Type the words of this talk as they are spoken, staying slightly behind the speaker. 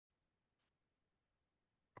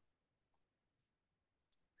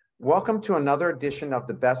Welcome to another edition of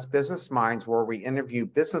the Best Business Minds, where we interview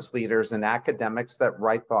business leaders and academics that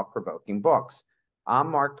write thought-provoking books.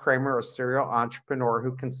 I'm Marc Kramer, a serial entrepreneur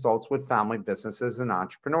who consults with family businesses and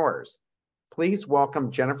entrepreneurs. Please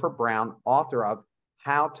welcome Jennifer Brown, author of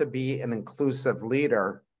How to Be an Inclusive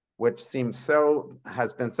Leader, which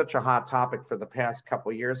has been such a hot topic for the past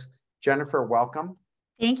couple of years. Jennifer, welcome.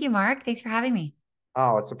 Thank you, Mark. Thanks for having me.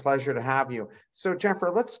 Oh, it's a pleasure to have you. So, Jennifer,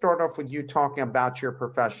 let's start off with you talking about your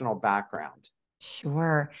professional background.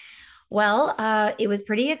 Sure. Well, it was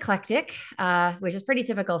pretty eclectic, which is pretty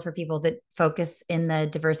typical for people that focus in the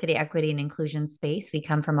diversity, equity, and inclusion space. We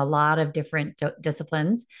come from a lot of different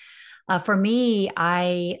disciplines. For me,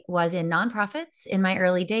 I was in nonprofits in my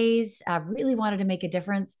early days, really wanted to make a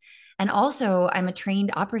difference. And also, I'm a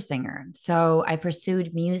trained opera singer. So I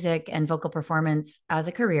pursued music and vocal performance as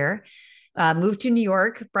a career. Moved to New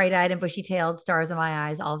York, bright-eyed and bushy-tailed, stars in my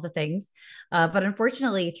eyes, all of the things. But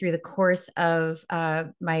unfortunately, through the course of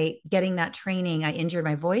my getting that training, I injured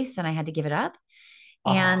my voice and I had to give it up,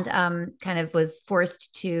 and kind of was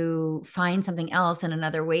forced to find something else and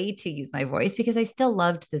another way to use my voice because I still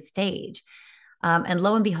loved the stage. And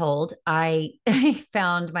lo and behold, I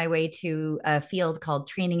found my way to a field called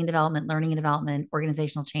training and development, learning and development,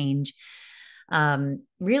 organizational change,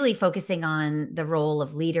 really focusing on the role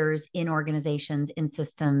of leaders in organizations, in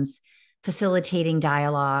systems, facilitating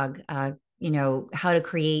dialogue, how to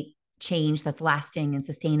create change that's lasting and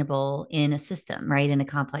sustainable in a system, right? In a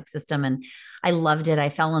complex system. And I loved it. I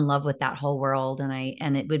fell in love with that whole world,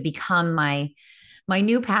 and it would become my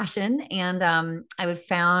new passion. And I would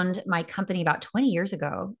found my company about 20 years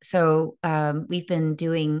ago. So we've been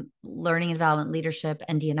doing learning and development, leadership,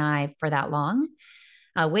 and D&I for that long.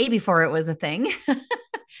 Way before it was a thing.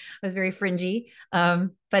 It was very fringy. But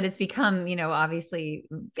it's become, obviously,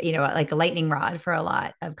 like a lightning rod for a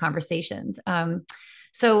lot of conversations.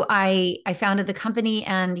 So I founded the company,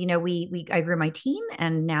 and, I grew my team,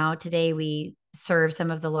 and now today we serve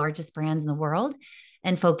some of the largest brands in the world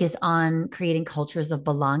and focus on creating cultures of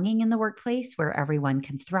belonging in the workplace where everyone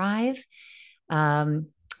can thrive.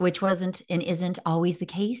 Which wasn't and isn't always the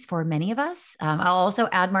case for many of us. I'll also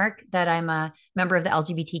add, Mark, that I'm a member of the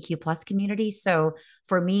LGBTQ plus community. So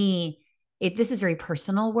for me, this is very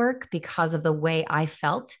personal work because of the way I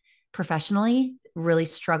felt professionally, really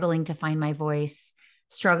struggling to find my voice,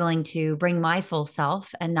 struggling to bring my full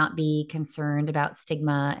self and not be concerned about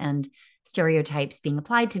stigma and stereotypes being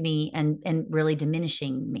applied to me and really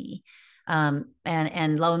diminishing me.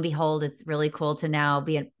 And lo and behold, it's really cool to now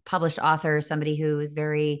be a published author, somebody who is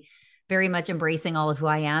very, very much embracing all of who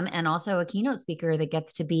I am, and also a keynote speaker that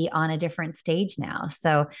gets to be on a different stage now.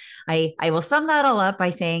 So I will sum that all up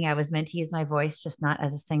by saying I was meant to use my voice, just not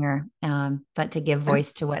as a singer, but to give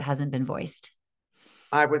voice to what hasn't been voiced.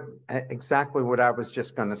 I would exactly what I was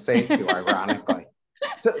just going to say to you, ironically.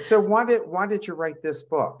 So why did you write this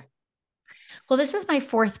book? Well, this is my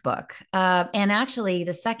fourth book, and actually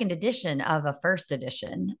the second edition of a first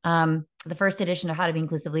edition. The first edition of How to Be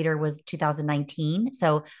Inclusive Leader was 2019,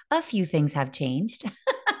 so a few things have changed.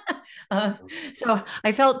 So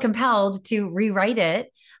I felt compelled to rewrite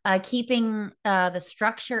it, keeping the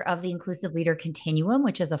structure of the Inclusive Leader Continuum,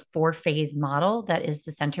 which is a 4-phase model that is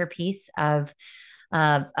the centerpiece of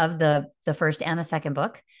the first and the second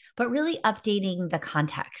book, but really updating the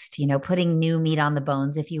context, putting new meat on the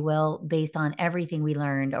bones, if you will, based on everything we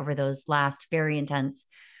learned over those last very intense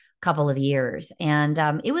couple of years. And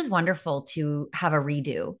it was wonderful to have a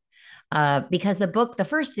redo because the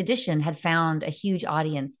first edition had found a huge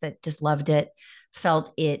audience that just loved it,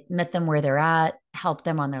 felt it met them where they're at, helped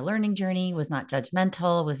them on their learning journey, was not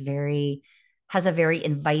judgmental, has a very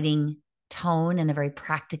inviting tone and a very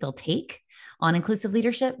practical take on inclusive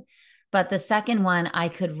leadership. But the second one I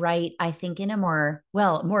could write, I think, in a more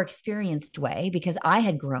experienced way, because I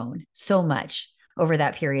had grown so much over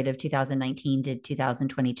that period of 2019 to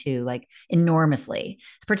 2022, like enormously,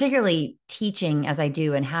 particularly teaching as I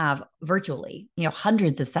do and have virtually,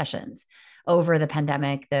 hundreds of sessions over the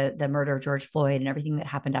pandemic, the murder of George Floyd and everything that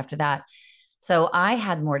happened after that. So I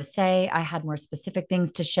had more to say. I had more specific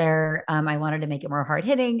things to share. I wanted to make it more hard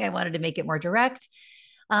hitting. I wanted to make it more direct.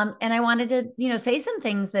 And I wanted to, say some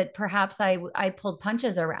things that perhaps I pulled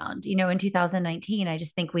punches around, in 2019. I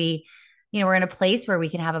just think we're in a place where we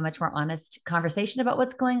can have a much more honest conversation about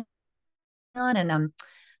what's going on, and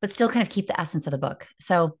but still kind of keep the essence of the book.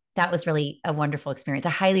 So that was really a wonderful experience.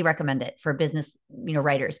 I highly recommend it for business,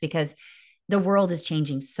 writers, because the world is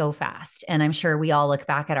changing so fast. And I'm sure we all look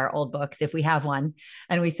back at our old books, if we have one,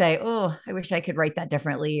 and we say, oh, I wish I could write that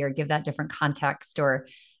differently or give that different context or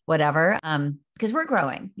whatever. Because we're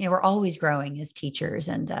growing, we're always growing as teachers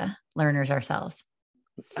and learners ourselves.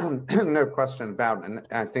 No question about it. And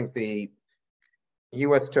I think the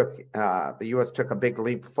U.S. took a big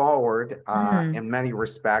leap forward Mm. in many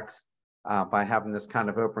respects by having this kind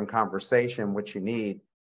of open conversation, which you need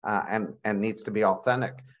and needs to be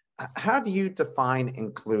authentic. How do you define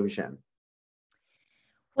inclusion?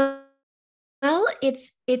 Well, Well,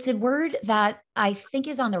 it's a word that I think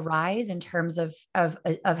is on the rise in terms of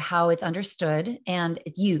how it's understood and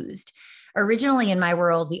it's used. Originally in my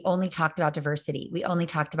world, we only talked about diversity. We only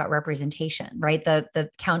talked about representation, right? The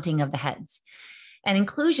counting of the heads. And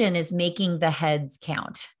inclusion is making the heads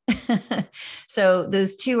count. So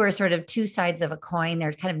those two are sort of two sides of a coin.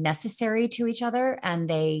 They're kind of necessary to each other and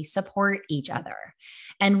they support each other.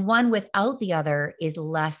 And one without the other is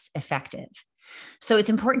less effective. So it's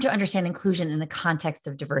important to understand inclusion in the context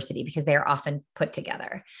of diversity because they are often put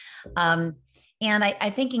together. Um, and I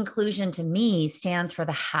think inclusion to me stands for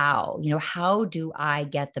the how. How do I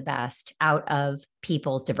get the best out of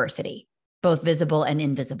people's diversity, both visible and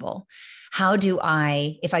invisible? How do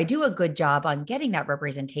I, if I do a good job on getting that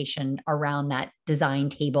representation around that design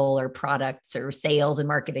table or products or sales and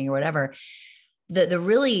marketing or whatever,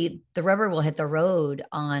 the rubber will hit the road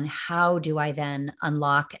on how do I then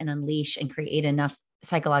unlock and unleash and create enough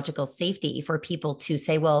psychological safety for people to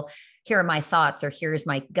say, well, here are my thoughts, or here's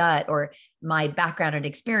my gut, or my background and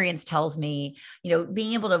experience tells me,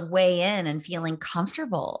 being able to weigh in and feeling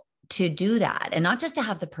comfortable to do that. And not just to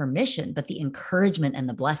have the permission, but the encouragement and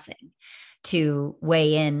the blessing to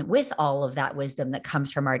weigh in with all of that wisdom that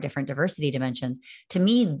comes from our different diversity dimensions. To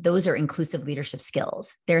me, those are inclusive leadership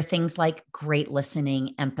skills. They're things like great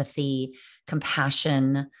listening, empathy,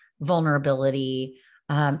 compassion, vulnerability,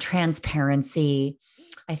 transparency.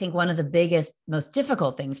 I think one of the biggest, most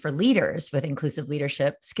difficult things for leaders with inclusive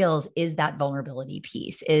leadership skills is that vulnerability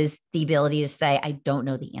piece, is the ability to say, I don't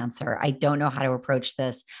know the answer. I don't know how to approach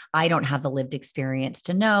this. I don't have the lived experience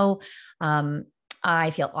to know.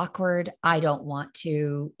 I feel awkward. I don't want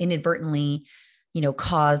to inadvertently,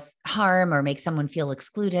 cause harm or make someone feel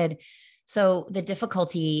excluded. So the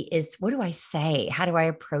difficulty is, what do I say? How do I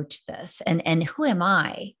approach this? And who am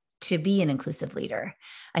I to be an inclusive leader?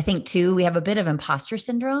 I think too, we have a bit of imposter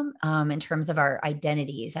syndrome in terms of our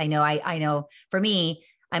identities. I know for me,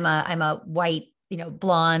 I'm a white,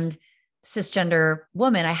 blonde, cisgender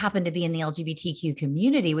woman. I happen to be in the LGBTQ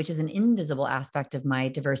community, which is an invisible aspect of my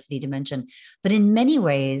diversity dimension. But in many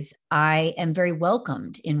ways, I am very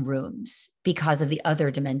welcomed in rooms because of the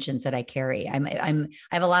other dimensions that I carry. I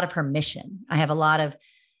have a lot of permission. I have a lot of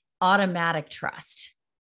automatic trust,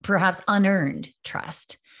 perhaps unearned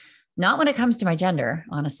trust. Not when it comes to my gender,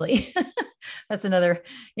 honestly. That's another,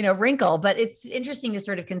 wrinkle, but it's interesting to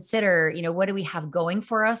sort of consider, what do we have going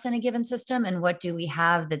for us in a given system and what do we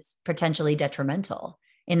have that's potentially detrimental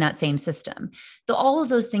in that same system. Though all of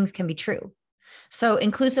those things can be true. So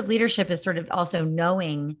inclusive leadership is sort of also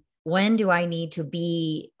knowing, when do I need to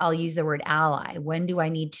be, I'll use the word ally. When do I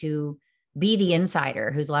need to be the insider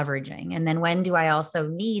who's leveraging? And then when do I also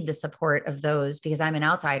need the support of those, because I'm an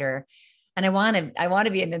outsider and I want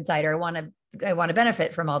to be an insider. I want to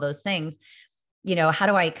benefit from all those things. How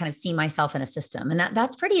do I kind of see myself in a system? And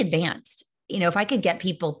that's pretty advanced. If I could get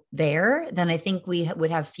people there, then I think we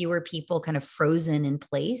would have fewer people kind of frozen in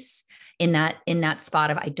place in that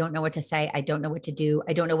spot of, I don't know what to say. I don't know what to do.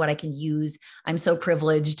 I don't know what I can use. I'm so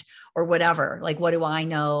privileged or whatever. Like, what do I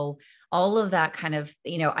know? All of that kind of,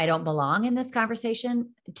 I don't belong in this conversation.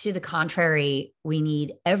 To the contrary, we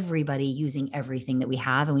need everybody using everything that we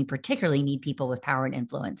have. And we particularly need people with power and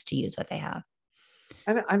influence to use what they have.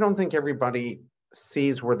 I don't think everybody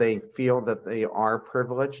sees where they feel that they are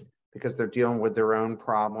privileged because they're dealing with their own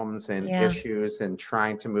problems and issues and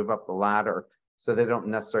trying to move up the ladder. So they don't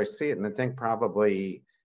necessarily see it. And I think probably,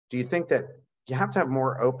 do you think that you have to have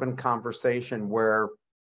more open conversation where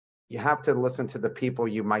you have to listen to the people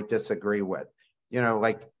you might disagree with?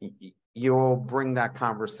 Like you'll bring that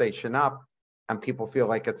conversation up and people feel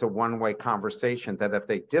like it's a one-way conversation, that if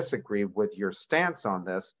they disagree with your stance on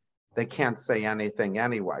this, they can't say anything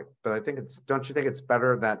anyway. But I think don't you think it's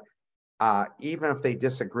better that even if they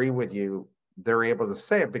disagree with you, they're able to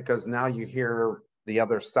say it, because now you hear the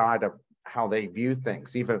other side of how they view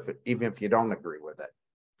things, even if you don't agree with it.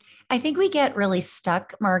 I think we get really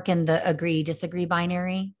stuck, Mark, in the agree, disagree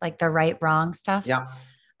binary, like the right, wrong stuff. Yeah.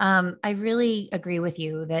 I really agree with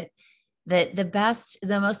you that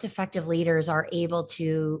the most effective leaders are able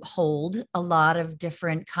to hold a lot of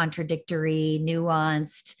different contradictory,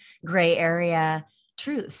 nuanced, gray area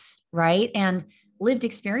truths, right? And lived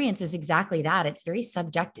experience is exactly that. It's very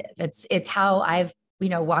subjective. It's how I've,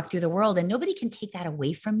 walked through the world, and nobody can take that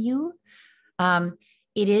away from you.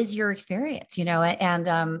 It is your experience, and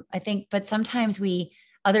I think, but sometimes we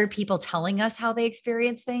other people telling us how they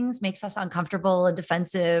experience things makes us uncomfortable and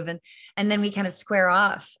defensive, and then we kind of square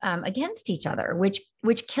off against each other,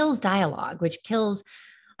 which kills dialogue, which kills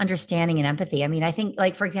understanding and empathy. I mean, I think,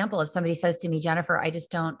 like, for example, if somebody says to me, Jennifer, I just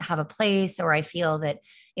don't have a place, or I feel that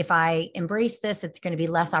if I embrace this, it's going to be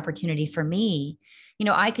less opportunity for me.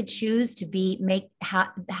 I could choose to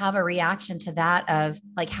have a reaction to that of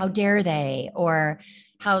like, how dare they, or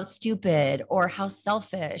how stupid, or how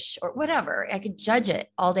selfish, or whatever. I could judge it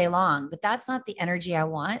all day long, but that's not the energy I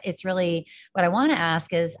want. It's really what I want to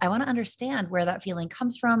ask is, I want to understand where that feeling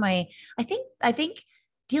comes from. I think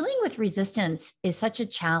dealing with resistance is such a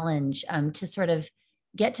challenge, to sort of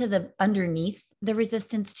get to the underneath the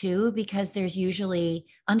resistance too, because there's usually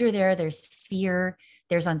under there's fear,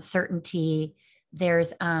 there's uncertainty,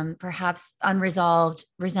 there's perhaps unresolved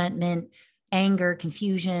resentment, anger,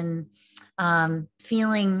 confusion,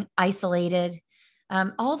 feeling isolated.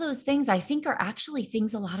 All those things I think are actually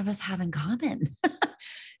things a lot of us have in common.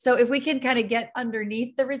 So if we can kind of get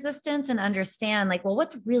underneath the resistance and understand, like, well,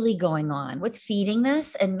 what's really going on? What's feeding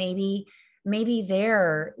this? And maybe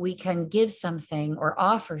there we can give something or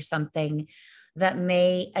offer something that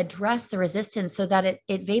may address the resistance so that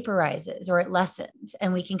it vaporizes or it lessens,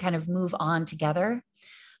 and we can kind of move on together.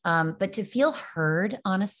 But to feel heard,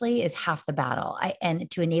 honestly, is half the battle. And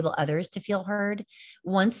to enable others to feel heard,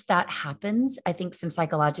 once that happens, I think some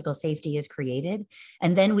psychological safety is created,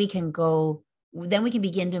 and then we can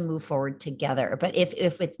begin to move forward together. But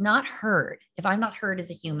if it's not heard, if I'm not heard as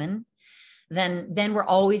a human, then we're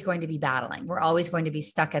always going to be battling. We're always going to be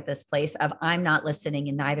stuck at this place of, I'm not listening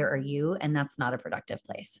and neither are you. And that's not a productive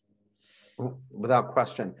place. Without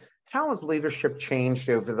question. How has leadership changed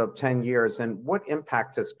over the 10 years, and what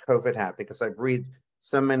impact has COVID had? Because I've read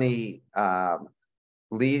so many thought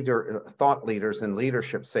leaders in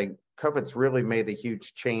leadership saying COVID's really made a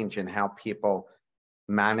huge change in how people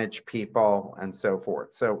manage people and so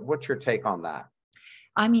forth. So what's your take on that?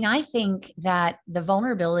 I mean, I think that the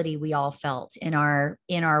vulnerability we all felt in our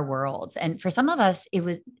worlds, and for some of us, it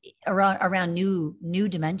was around new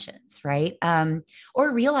dimensions, right?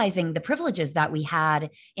 Or realizing the privileges that we had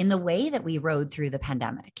in the way that we rode through the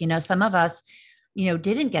pandemic. Some of us,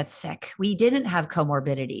 didn't get sick. We didn't have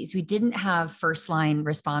comorbidities. We didn't have first line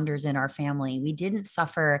responders in our family. We didn't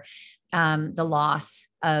suffer the loss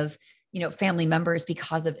of family members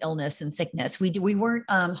because of illness and sickness. We weren't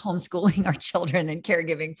homeschooling our children and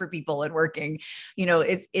caregiving for people and working.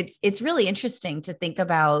 It's really interesting to think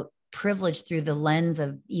about privilege through the lens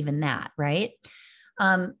of even that, right?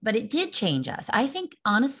 But it did change us. I think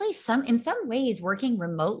honestly, in some ways, working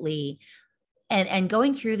remotely and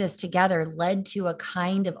going through this together led to a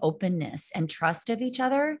kind of openness and trust of each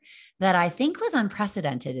other that I think was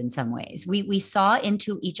unprecedented in some ways. We saw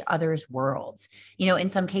into each other's worlds, in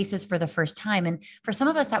some cases for the first time. And for some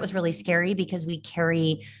of us, that was really scary because we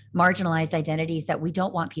carry marginalized identities that we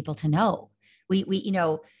don't want people to know. We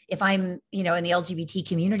if I'm, in the LGBT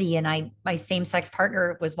community and my same-sex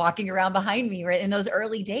partner was walking around behind me, right, in those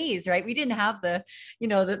early days, right, we didn't have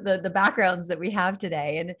the backgrounds that we have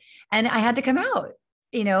today. And I had to come out,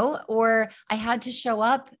 or I had to show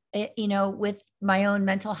up, with my own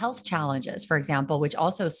mental health challenges, for example, which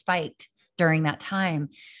also spiked during that time.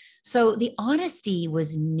 So the honesty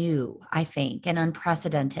was new, I think, and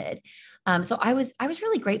unprecedented. So I was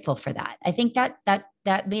really grateful for that. I think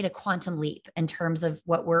that made a quantum leap in terms of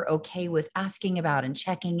what we're okay with asking about and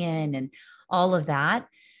checking in and all of that.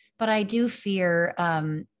 But I do fear,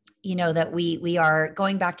 that we are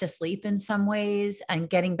going back to sleep in some ways and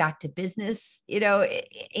getting back to business,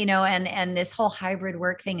 and this whole hybrid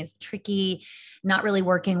work thing is tricky, not really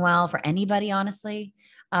working well for anybody, honestly.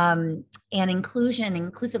 And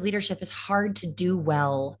inclusive leadership is hard to do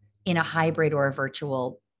well in a hybrid or a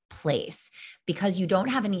virtual place because you don't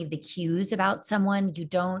have any of the cues about someone. You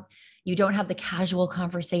don't have the casual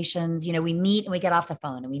conversations. We meet and we get off the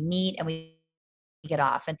phone, and we meet and we get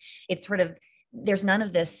off, and it's sort of, there's none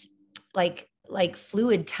of this like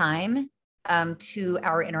fluid time to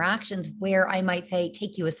our interactions where I might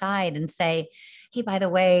take you aside and say, hey, by the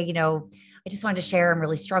way, I just wanted to share, I'm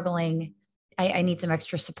really struggling. I need some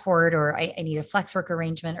extra support, or I need a flex work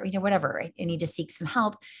arrangement, or, whatever. I need to seek some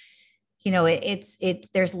help.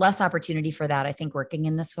 There's less opportunity for that, I think, working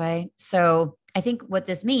in this way. So I think what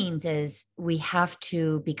this means is we have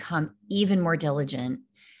to become even more diligent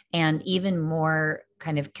and even more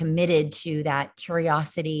kind of committed to that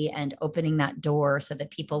curiosity and opening that door so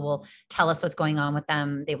that people will tell us what's going on with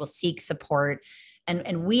them. They will seek support.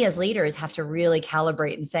 And we as leaders have to really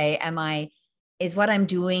calibrate and say, is what I'm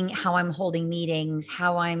doing, how I'm holding meetings,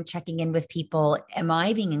 how I'm checking in with people, am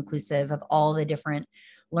I being inclusive of all the different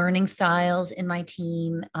learning styles in my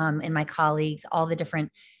team, and my colleagues, all the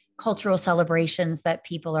different cultural celebrations that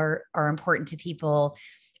people are important to people.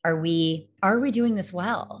 Are we doing this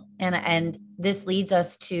well? And this leads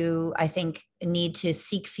us to, I think, need to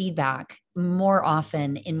seek feedback more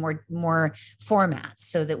often in more formats,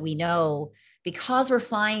 so that we know, because we're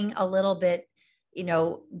flying a little bit,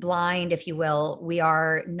 blind, if you will, we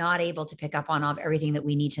are not able to pick up on everything that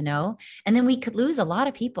we need to know. And then we could lose a lot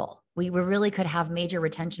of people. We really could have major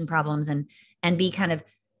retention problems and be kind of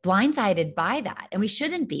blindsided by that. And we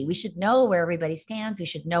shouldn't be. We should know where everybody stands. We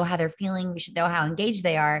should know how they're feeling. We should know how engaged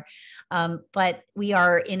they are. But we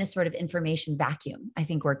are in a sort of information vacuum, I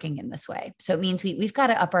think, working in this way. So it means we've got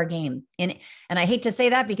to up our game. And I hate to say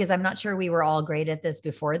that, because I'm not sure we were all great at this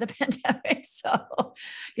before the pandemic. So,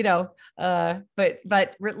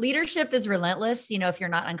 but leadership is relentless. If you're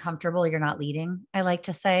not uncomfortable, you're not leading, I like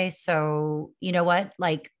to say. So, you know what,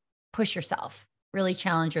 like, push yourself, really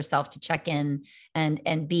challenge yourself to check in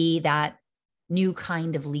and be that new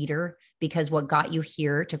kind of leader, because what got you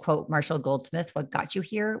here, to quote Marshall Goldsmith, what got you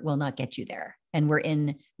here will not get you there. And we're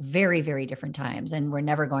in very, very different times, and we're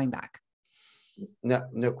never going back.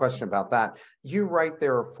 No question about that. You write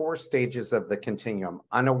there are 4 stages of the continuum: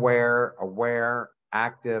 unaware, aware,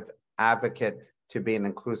 active, advocate, to be an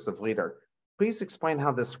inclusive leader. Please explain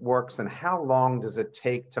how this works, and how long does it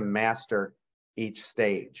take to master each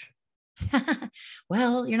stage?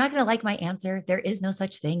 Well, you're not going to like my answer. There is no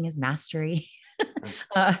such thing as mastery.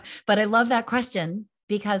 But I love that question,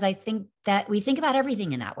 because I think that we think about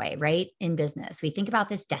everything in that way, right? In business, we think about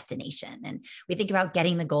this destination, and we think about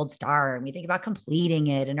getting the gold star, and we think about completing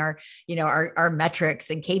it, and our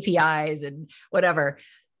metrics and KPIs and whatever.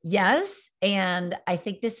 Yes. And I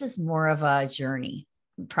think this is more of a journey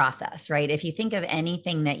process, right? If you think of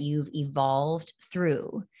anything that you've evolved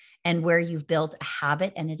through and where you've built a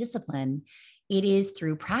habit and a discipline, it is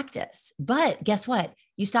through practice. But guess what?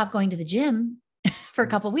 You stop going to the gym for a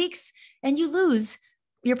couple of weeks and you lose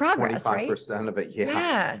your progress, 25% right? of it. Yeah.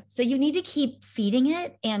 Yeah. So you need to keep feeding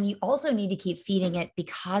it. And you also need to keep feeding it,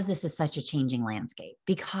 because this is such a changing landscape,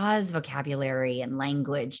 because vocabulary and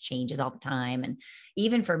language changes all the time. And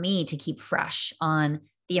even for me to keep fresh on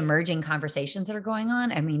the emerging conversations that are going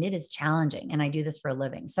on, I mean, it is challenging. And I do this for a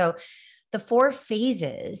living. So the 4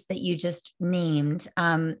 phases that you just named,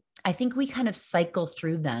 I think we kind of cycle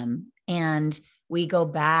through them, and we go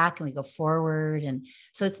back and we go forward. And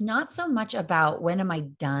so it's not so much about when am I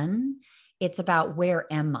done, it's about where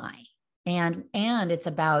am I? And it's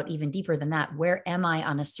about, even deeper than that, where am I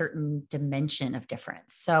on a certain dimension of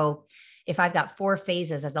difference? So if I've got 4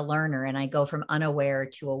 phases as a learner, and I go from unaware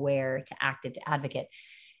to aware to active to advocate,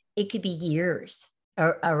 it could be years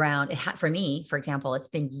around it. For me, for example, it's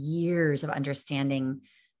been years of understanding,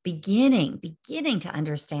 beginning to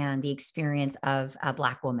understand the experience of a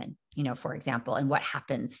Black woman, for example, and what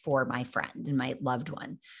happens for my friend and my loved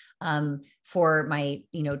one, for my,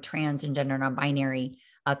 trans and gender non-binary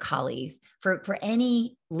colleagues, for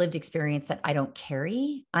any lived experience that I don't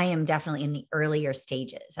carry. I am definitely in the earlier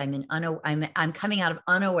stages. I'm coming out of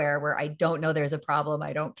unaware, where I don't know there's a problem.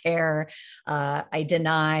 I don't care. I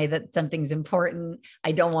deny that something's important.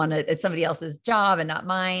 I don't want to, it's somebody else's job and not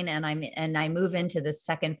mine. And I move into the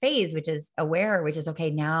second phase, which is aware, which is,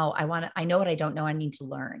 okay, now I know what I don't know. I need to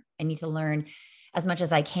learn. I need to learn as much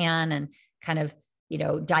as I can, and kind of,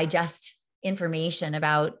 digest information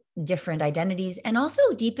about different identities, and also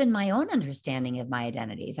deepen my own understanding of my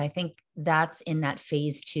identities. I think that's in that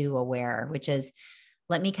phase 2 aware, which is,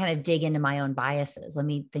 let me kind of dig into my own biases. Let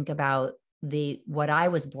me think about what I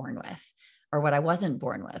was born with, or what I wasn't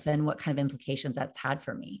born with, and what kind of implications that's had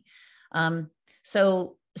for me.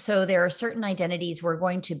 So there are certain identities we're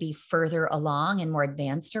going to be further along and more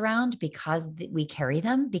advanced around, because we carry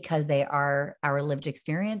them, because they are our lived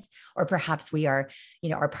experience, or perhaps we are,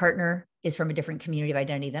 our partner is from a different community of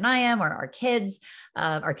identity than I am, or our kids,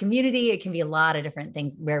 our community. It can be a lot of different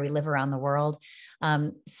things where we live around the world.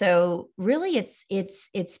 So really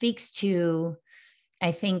it speaks to,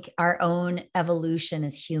 I think, our own evolution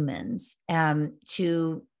as humans,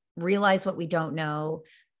 to realize what we don't know,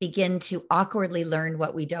 begin to awkwardly learn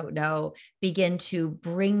what we don't know, begin to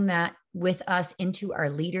bring that with us into our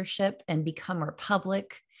leadership, and become more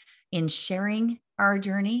public in sharing our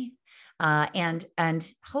journey,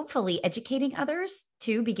 and hopefully educating others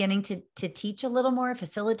too, beginning to teach a little more,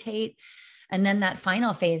 facilitate. And then that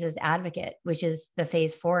final phase is advocate, which is the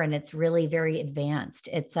phase 4, and it's really very advanced.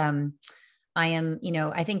 It's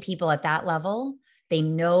I think people at that level, they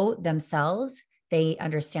know themselves, they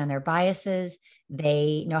understand their biases,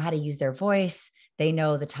 they know how to use their voice, they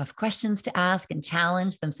know the tough questions to ask and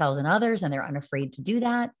challenge themselves and others, and they're unafraid to do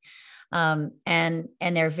that. And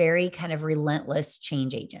they're very kind of relentless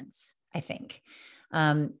change agents, I think.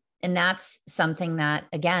 And that's something that,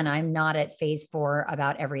 again, I'm not at phase 4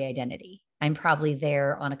 about every identity. I'm probably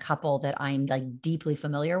there on a couple that I'm like deeply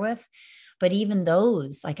familiar with. But even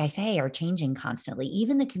those, like I say, are changing constantly.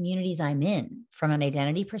 Even the communities I'm in from an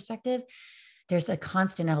identity perspective, there's a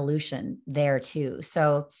constant evolution there too.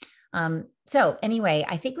 So anyway,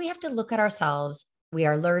 I think we have to look at ourselves. We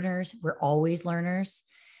are learners. We're always learners.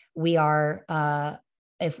 We are,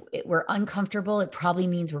 if we're uncomfortable, it probably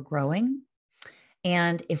means we're growing.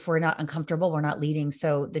 And if we're not uncomfortable, we're not leading.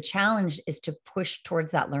 So the challenge is to push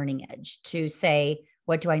towards that learning edge, to say,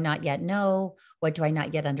 what do I not yet know? What do I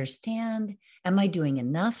not yet understand? Am I doing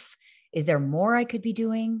enough? Is there more I could be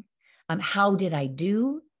doing? How did I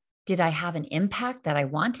do? Did I have an impact that I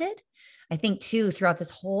wanted? I think too, throughout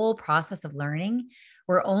this whole process of learning,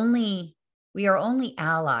 we are only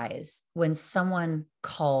allies when someone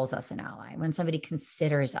calls us an ally, when somebody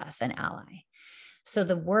considers us an ally. So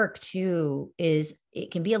the work too is,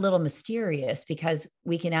 it can be a little mysterious because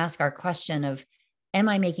we can ask our question of, am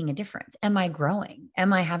I making a difference? Am I growing?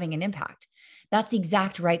 Am I having an impact? That's the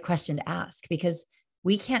exact right question to ask, because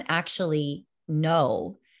we can't actually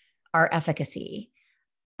know our efficacy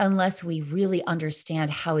unless we really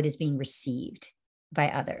understand how it is being received by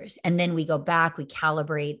others. And then we go back, we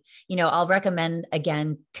calibrate. I'll recommend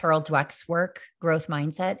again, Carol Dweck's work, Growth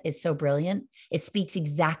Mindset, is so brilliant. It speaks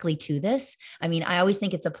exactly to this. I mean, I always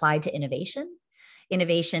think it's applied to innovation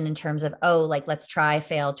in terms of, like, let's try,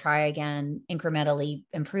 fail, try again, incrementally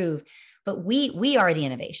improve. But we are the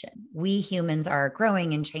innovation. We humans are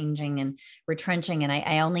growing and changing and retrenching. And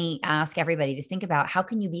I only ask everybody to think about, how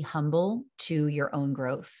can you be humble to your own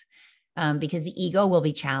growth? Because the ego will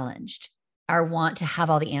be challenged. Our want to have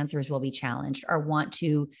all the answers will be challenged. Our want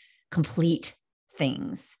to complete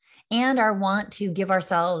things, and our want to give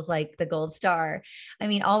ourselves like the gold star. I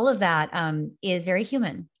mean, all of that is very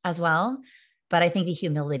human as well. But I think the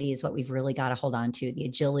humility is what we've really got to hold on to: the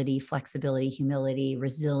agility, flexibility, humility,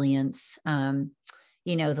 resilience, the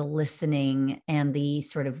listening, and the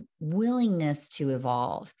sort of willingness to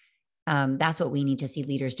evolve. That's what we need to see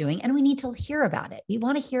leaders doing. And we need to hear about it. We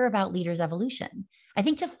want to hear about leaders' evolution. I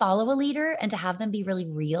think to follow a leader and to have them be really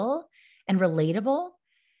real and relatable,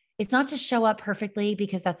 it's not to show up perfectly,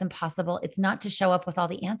 because that's impossible. It's not to show up with all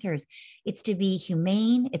the answers. It's to be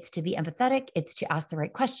humane. It's to be empathetic. It's to ask the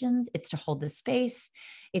right questions. It's to hold the space.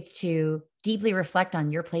 It's to deeply reflect on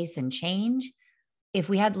your place in change. If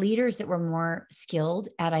we had leaders that were more skilled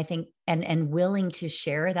at, I think, and willing to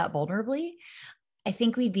share that vulnerably, I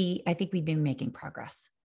think we'd be making progress.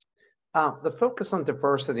 The focus on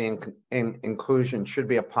diversity and inclusion should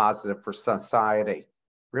be a positive for society,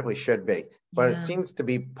 really should be. But it seems to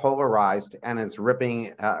be polarized and is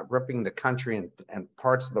ripping the country and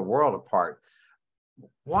parts of the world apart.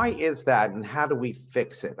 Why is that, and how do we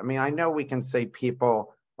fix it? I mean, I know we can say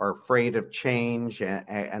people are afraid of change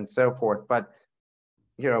and so forth, but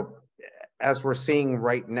as we're seeing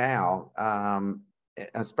right now,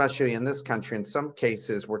 especially in this country, in some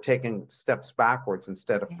cases, we're taking steps backwards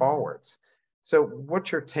instead of forwards. So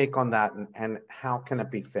what's your take on that, and how can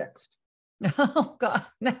it be fixed? Oh God,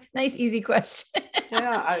 nice, easy question.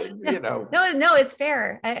 Yeah, No, it's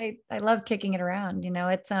fair. I love kicking it around.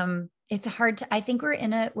 It's hard to, I think we're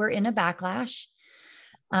in a backlash,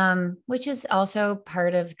 which is also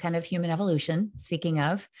part of kind of human evolution. Speaking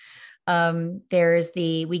of, there's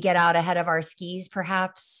we get out ahead of our skis,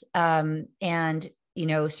 perhaps. And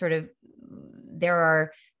sort of, there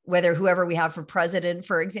are, whether whoever we have for president,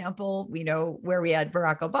 for example, where we had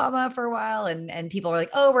Barack Obama for a while, and people are like,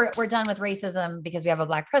 oh, we're done with racism because we have a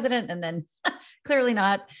Black president. And then clearly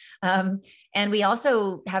not. And we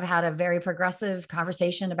also have had a very progressive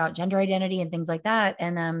conversation about gender identity and things like that.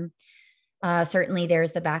 And certainly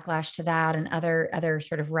there's the backlash to that, and other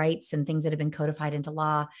sort of rights and things that have been codified into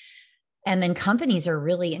law. And then companies are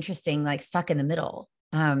really interesting, like stuck in the middle,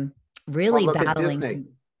 really battling.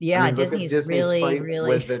 Disney's really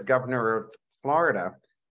with the governor of Florida.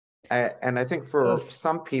 And I think for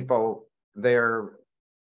some people,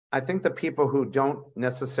 I think the people who don't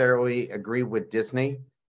necessarily agree with Disney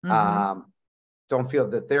don't feel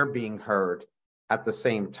that they're being heard at the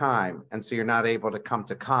same time. And so you're not able to come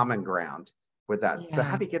to common ground with that. So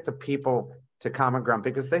how do you get the people to common ground?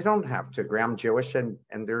 Because they don't have to agree. I'm Jewish, and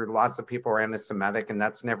there are lots of people who are anti-Semitic, and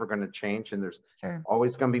that's never going to change. And there's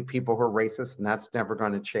always going to be people who are racist, and that's never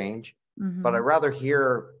going to change. But I'd rather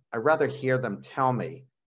hear them tell me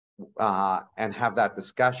and have that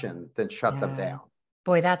discussion than shut them down.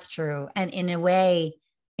 Boy, that's true. And in a way,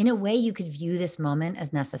 you could view this moment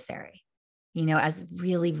as necessary, as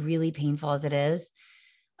really, really painful as it is.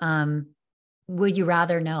 Would you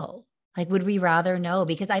rather know? Like, would we rather know?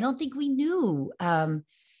 Because I don't think we knew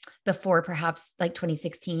before perhaps like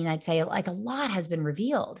 2016. I'd say like a lot has been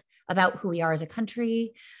revealed about who we are as a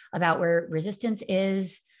country, about where resistance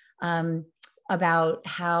is, about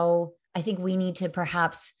how I think we need to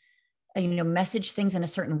perhaps, message things in a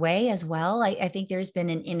certain way as well. I think there's been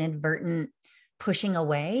an inadvertent pushing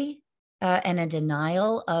away and a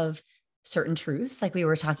denial of certain truths, like we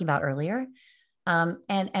were talking about earlier. And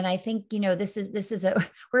I think, this is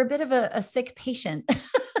we're a bit of a sick patient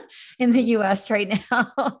in the US right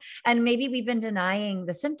now. And maybe we've been denying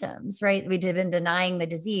the symptoms, right? We've been denying the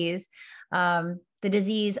disease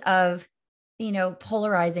of,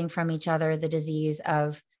 polarizing from each other, the disease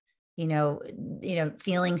of,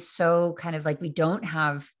 feeling so kind of like we don't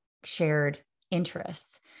have shared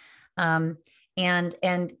interests. And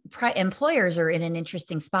employers are in an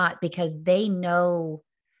interesting spot because they know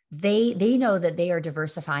that they are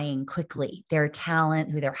diversifying quickly their talent,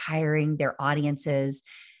 who they're hiring, their audiences.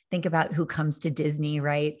 Think about who comes to Disney,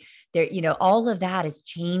 right? There, all of that is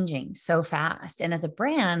changing so fast. And as a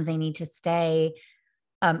brand, they need to stay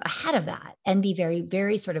ahead of that and be very,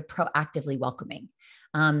 very sort of proactively welcoming.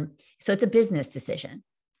 So it's a business decision.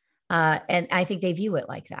 And I think they view it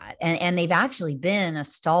like that. And they've actually been a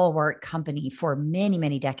stalwart company for many,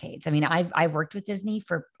 many decades. I mean, I've worked with Disney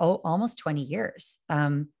for almost 20 years,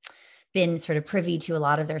 been sort of privy to a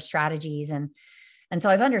lot of their strategies. And so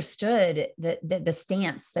I've understood the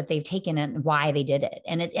stance that they've taken and why they did it.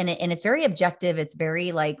 And it's very objective. It's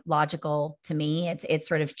very like logical to me. It's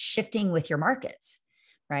sort of shifting with your markets,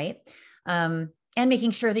 right? And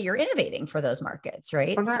making sure that you're innovating for those markets,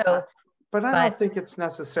 right? But I don't think it's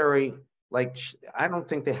necessary. Like, I don't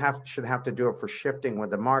think they should have to do it for shifting with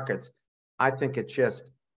the markets. I think it's just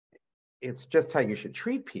how you should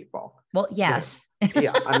treat people. Well, yes.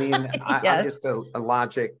 Yeah. I mean, Yes. I'm just a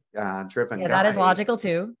logic driven guy. That is logical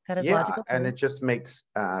too. That is logical too. And it just makes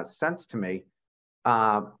sense to me.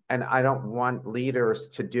 And I don't want leaders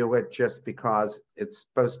to do it just because it's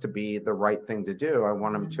supposed to be the right thing to do. I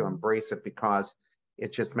want them to embrace it because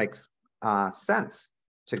it just makes sense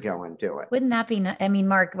to go and do it. Wouldn't that be, I mean,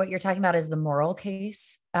 Mark, what you're talking about is the moral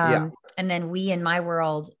case. And then we, in my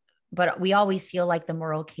world, but we always feel like the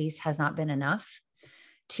moral case has not been enough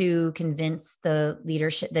to convince the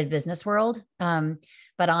leadership, the business world.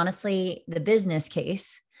 But honestly, the business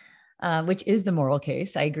case, which is the moral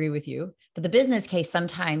case, I agree with you. But the business case,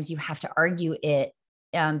 sometimes you have to argue it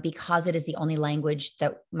because it is the only language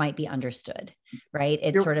that might be understood, right?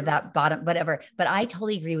 It's sort of that bottom, whatever. But I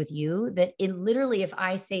totally agree with you that it literally, if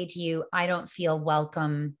I say to you, I don't feel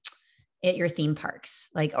welcome at your theme parks,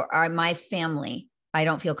 like, or my family, I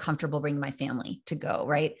don't feel comfortable bringing my family to go,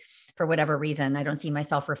 right? For whatever reason, I don't see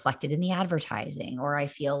myself reflected in the advertising, or I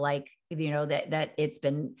feel like, that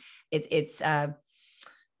it's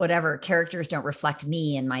whatever, characters don't reflect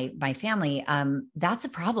me and my family. That's a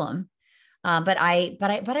problem. But I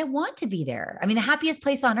want to be there. I mean, the happiest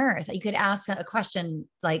place on earth. You could ask a question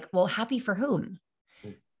like, well, happy for whom?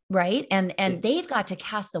 Right. And they've got to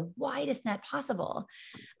cast the widest net possible.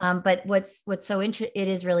 But what's so it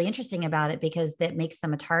is really interesting about it, because that makes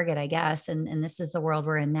them a target, I guess. And this is the world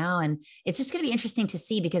we're in now. And it's just going to be interesting to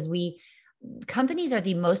see, because companies are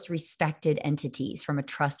the most respected entities from a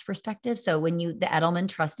trust perspective. So the Edelman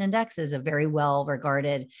Trust Index is a very well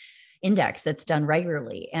regarded index that's done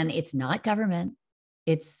regularly, and it's not government,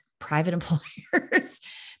 it's private employers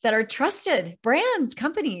that are trusted brands,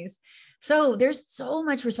 companies. So there's so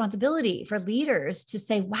much responsibility for leaders to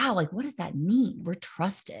say, wow, like, what does that mean? We're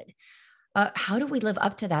trusted. How do we live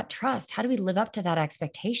up to that trust? How do we live up to that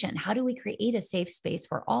expectation? How do we create a safe space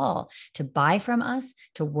for all to buy from us,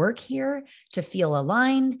 to work here, to feel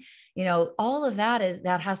aligned? All of that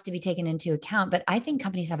has to be taken into account. But I think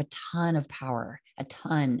companies have a ton of power, a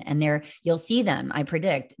ton, and you'll see them. I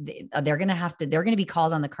predict they're going to be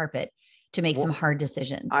called on the carpet to make some hard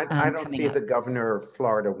decisions. I don't see the governor of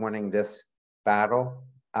Florida winning this battle,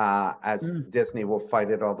 as Disney will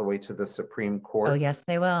fight it all the way to the Supreme Court. Oh, yes,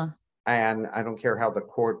 they will. And I don't care how the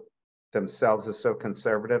court themselves is so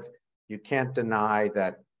conservative. You can't deny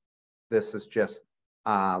that this is just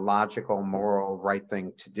logical, moral, right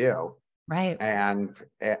thing to do. Right. And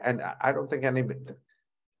I don't think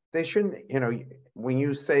they shouldn't, when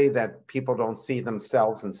you say that people don't see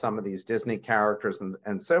themselves in some of these Disney characters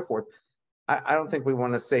and so forth, I don't think we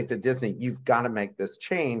want to say to Disney, you've got to make this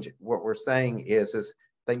change. What we're saying is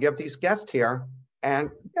that you have these guests here,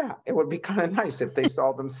 and it would be kind of nice if they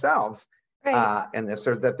saw themselves in this,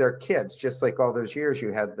 or that they're kids, just like all those years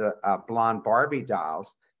you had the blonde Barbie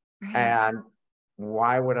dolls. Right. And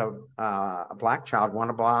why would a black child want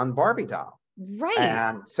a blonde Barbie doll? Right.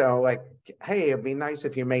 And so like, hey, it'd be nice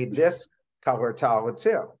if you made this color tile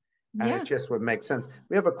too. And it Yeah. just would make sense.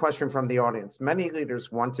 We have a question from the audience. Many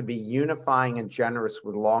leaders want to be unifying and generous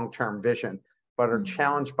with long-term vision, but are Mhm.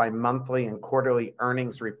 challenged by monthly and quarterly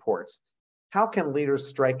earnings reports. How can leaders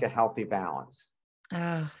strike a healthy balance?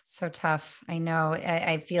 Oh, it's so tough. I know.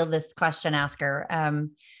 I feel this question asker.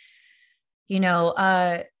 You know,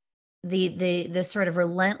 the sort of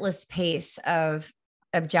relentless pace of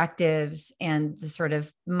objectives and the sort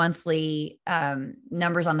of monthly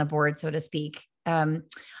numbers on the board, so to speak.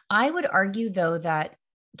 I would argue, though, that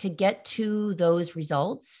to get to those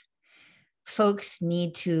results, folks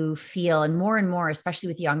need to feel, and more, especially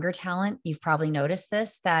with younger talent, you've probably noticed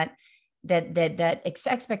this, that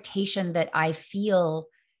expectation that I feel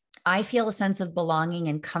a sense of belonging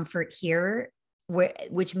and comfort here,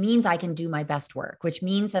 which means I can do my best work, which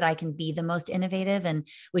means that I can be the most innovative, and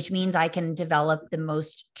which means I can develop the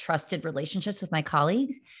most trusted relationships with my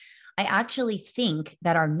colleagues. I actually think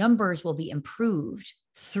that our numbers will be improved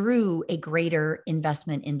through a greater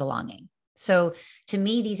investment in belonging. So to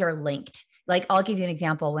me, these are linked. Like, I'll give you an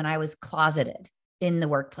example. When I was closeted in the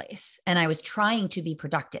workplace and I was trying to be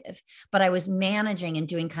productive, but I was managing and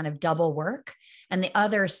doing kind of double work. And the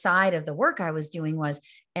other side of the work I was doing was,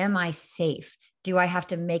 am I safe? Do I have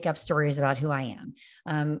to make up stories about who I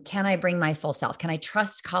am? Can I bring my full self? Can I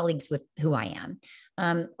trust colleagues with who I am?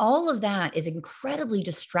 All of that is incredibly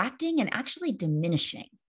distracting and actually diminishing.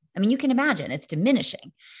 I mean, you can imagine it's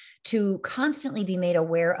diminishing to constantly be made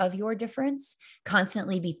aware of your difference,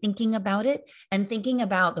 constantly be thinking about it, and thinking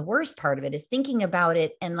about the worst part of it is thinking about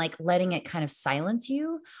it and like letting it kind of silence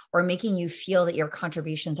you or making you feel that your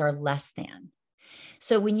contributions are less than.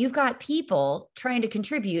 So when you've got people trying to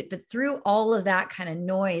contribute, but through all of that kind of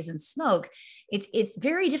noise and smoke, it's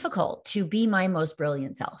very difficult to be my most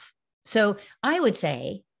brilliant self. So I would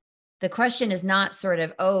say the question is not sort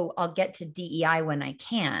of, oh, I'll get to DEI when I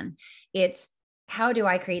can. It's, how do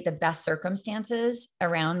I create the best circumstances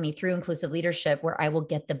around me through inclusive leadership where I will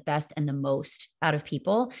get the best and the most out of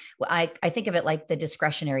people? Well, I think of it like the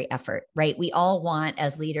discretionary effort, right? We all want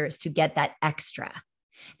as leaders to get that extra.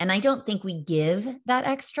 And I don't think we give that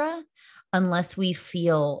extra unless we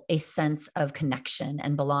feel a sense of connection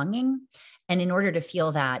and belonging. And in order to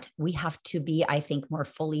feel that, we have to be, I think, more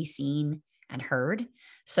fully seen and heard.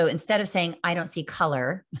 So instead of saying, I don't see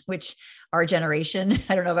color, which our generation,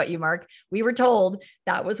 I don't know about you, Mark, we were told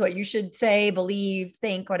that was what you should say, believe,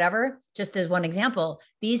 think, whatever. Just as one example,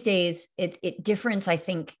 these days, difference, I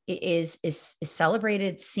think, is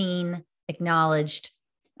celebrated, seen, acknowledged,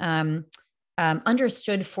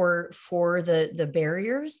 understood for the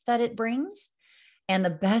barriers that it brings. And the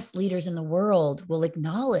best leaders in the world will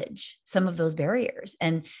acknowledge some of those barriers,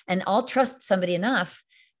 and I'll trust somebody enough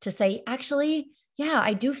to say, actually, yeah,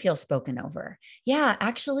 I do feel spoken over. Yeah,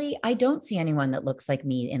 actually, I don't see anyone that looks like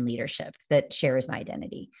me in leadership that shares my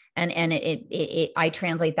identity. And I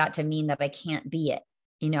translate that to mean that I can't be it.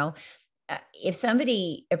 You know, if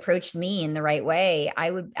somebody approached me in the right way, I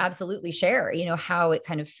would absolutely share, how it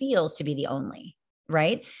kind of feels to be the only,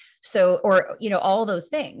 right? So, or, all those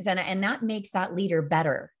things. And that makes that leader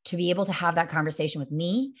better to be able to have that conversation with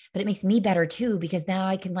me, but it makes me better too, because now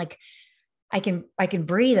I can I can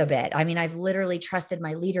breathe a bit. I mean, I've literally trusted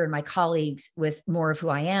my leader and my colleagues with more of who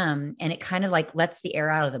I am. And it kind of like lets the air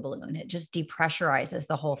out of the balloon. It just depressurizes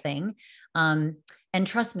the whole thing. And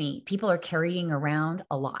trust me, people are carrying around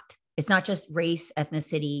a lot. It's not just race,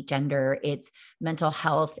 ethnicity, gender, it's mental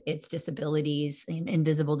health, it's disabilities,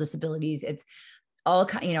 invisible disabilities. It's all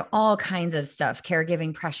kinds of stuff,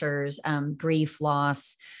 caregiving pressures, grief,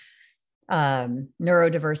 loss,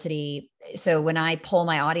 neurodiversity. So when I poll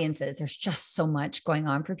my audiences, there's just so much going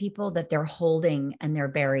on for people that they're holding and they're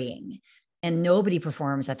burying, and nobody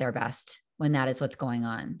performs at their best when that is what's going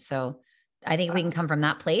on. So I think if we can come from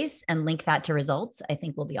that place and link that to results, I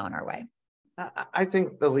think we'll be on our way. I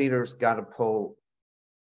think the leaders got to pull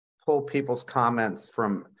people's comments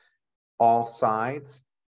from all sides,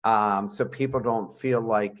 so people don't feel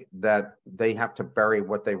like that they have to bury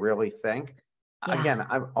what they really think. Yeah. Again,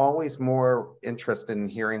 I'm always more interested in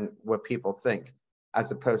hearing what people think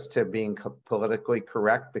as opposed to being politically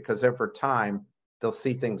correct, because over time they'll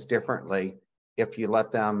see things differently if you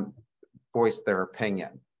let them voice their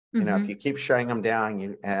opinion. If you keep shutting them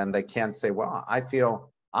down, and they can't say, well, I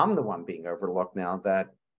feel I'm the one being overlooked now, that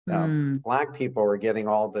Black people are getting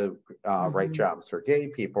all the right jobs, or gay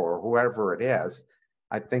people, or whoever it is.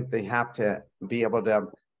 I think they have to be able to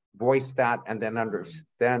voice that and then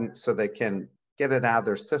understand, so they can get it out of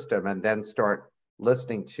their system and then start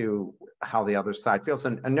listening to how the other side feels.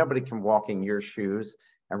 And nobody can walk in your shoes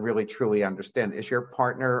and really truly understand. Is your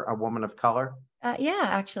partner a woman of color? Yeah,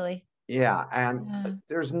 actually. Yeah, and Yeah.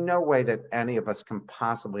 there's no way that any of us can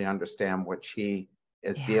possibly understand what she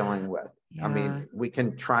is Yeah. dealing with. I Yeah. mean, we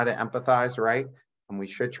can try to empathize, right? And we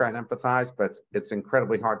should try to empathize, but it's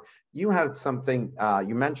incredibly hard. You had something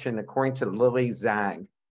you mentioned, according to Lily Zhang,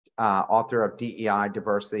 author of DEI,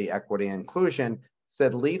 Diversity, Equity, and Inclusion,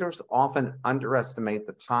 said leaders often underestimate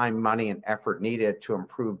the time, money, and effort needed to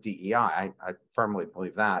improve DEI. I firmly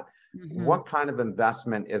believe that. Mhm. What kind of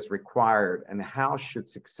investment is required, and how should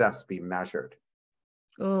success be measured?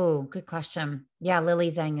 Oh, good question. Yeah, Lily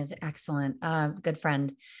Zhang is excellent. Good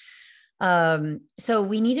friend. So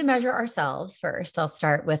we need to measure ourselves first. I'll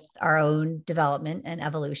start with our own development and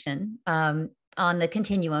evolution on the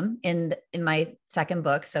continuum in my second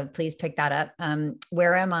book. So please pick that up.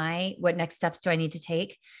 Where am I? What next steps do I need to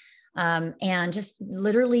take? And just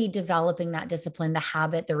literally developing that discipline, the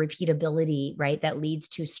habit, the repeatability, right, that leads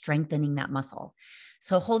to strengthening that muscle.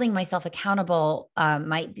 So holding myself accountable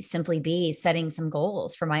might simply be setting some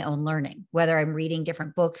goals for my own learning, whether I'm reading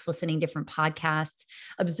different books, listening different podcasts,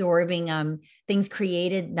 absorbing things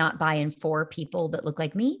created not by and for people that look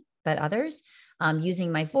like me, but others.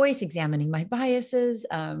 Using my voice, examining my biases,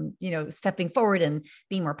 stepping forward and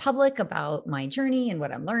being more public about my journey and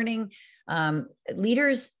what I'm learning.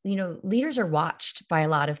 Leaders are watched by a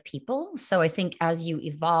lot of people. So I think as you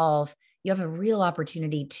evolve, you have a real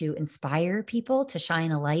opportunity to inspire people to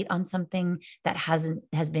shine a light on something that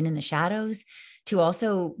has been in the shadows, to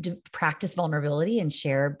also practice vulnerability and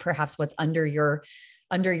share perhaps what's under your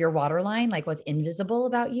waterline, like what's invisible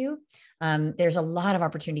about you. There's a lot of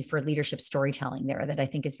opportunity for leadership storytelling there that I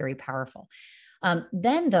think is very powerful.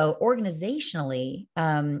 Then, though, organizationally,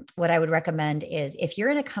 what I would recommend is if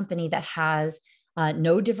you're in a company that has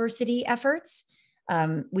no diversity efforts,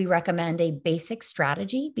 we recommend a basic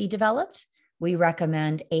strategy be developed. We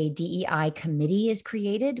recommend a DEI committee is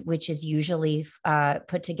created, which is usually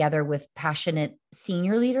put together with passionate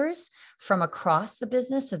senior leaders from across the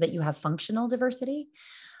business so that you have functional diversity.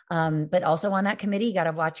 But also on that committee, you got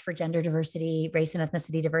to watch for gender diversity, race and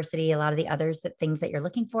ethnicity diversity, a lot of the others things that you're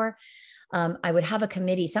looking for. I would have a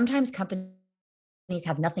committee. Sometimes companies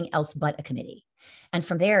have nothing else but a committee. And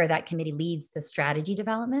from there, that committee leads the strategy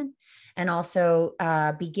development and also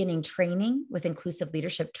beginning training with inclusive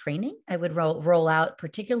leadership training. I would roll out,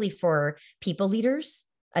 particularly for people leaders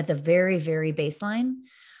at the very, very baseline.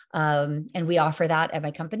 And we offer that at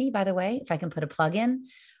my company, by the way, if I can put a plug in.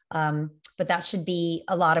 But that should be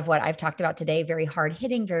a lot of what I've talked about today, very hard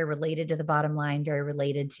hitting, very related to the bottom line, very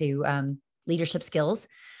related to leadership skills.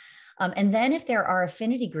 And then if there are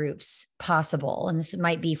affinity groups possible, and this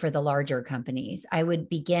might be for the larger companies, I would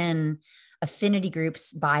begin affinity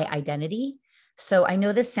groups by identity. So I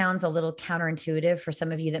know this sounds a little counterintuitive for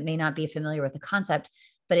some of you that may not be familiar with the concept,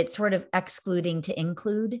 but it's sort of excluding to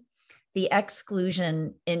include. The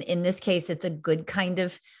exclusion, in this case, it's a good kind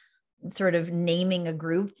of sort of naming a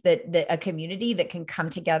group that a community that can come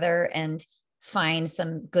together and find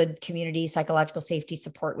some good community psychological safety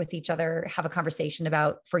support with each other, have a conversation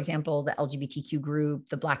about, for example, the LGBTQ group,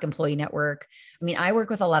 the Black Employee Network. I mean, I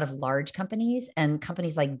work with a lot of large companies, and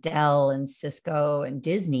companies like Dell and Cisco and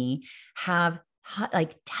Disney have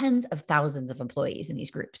like tens of thousands of employees in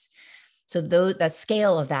these groups. So the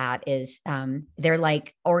scale of that is they're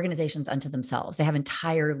like organizations unto themselves. They have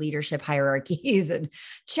entire leadership hierarchies and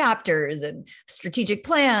chapters and strategic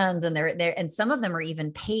plans, and and some of them are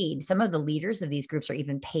even paid. Some of the leaders of these groups are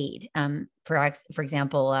even paid. For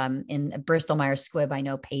example, in Bristol Myers Squibb, I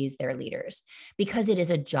know pays their leaders because it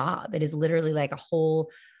is a job. It is literally like a whole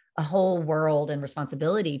world and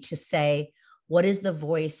responsibility to say what is the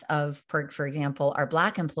voice of, for example, our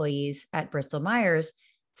Black employees at Bristol Myers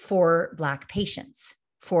for Black patients,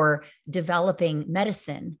 for developing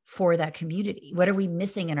medicine for that community? What are we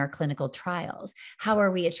missing in our clinical trials? How are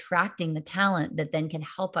we attracting the talent that then can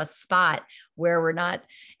help us spot where we're not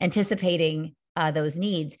anticipating those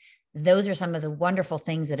needs? Those are some of the wonderful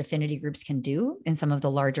things that affinity groups can do in some of the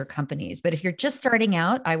larger companies. But if you're just starting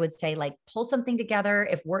out, I would say like pull something together.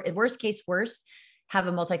 If worst case worst, have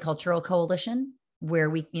a multicultural coalition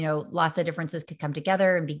where we, lots of differences could come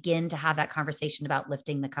together and begin to have that conversation about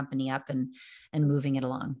lifting the company up and moving it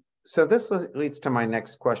along. So this leads to my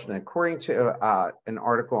next question. According to an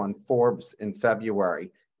article in Forbes in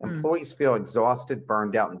February, employees feel exhausted,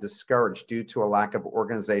 burned out, and discouraged due to a lack of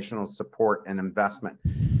organizational support and investment.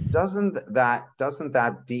 Doesn't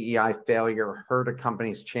that DEI failure hurt a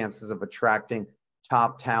company's chances of attracting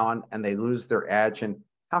top talent and they lose their edge? And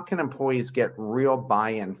how can employees get real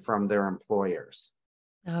buy-in from their employers?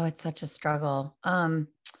 Oh, it's such a struggle.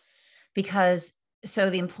 Because so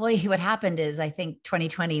the employee, what happened is, I think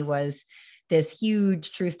 2020 was this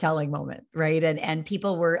huge truth telling moment, right? And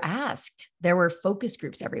people were asked, there were focus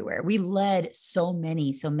groups everywhere. We led so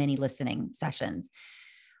many listening sessions,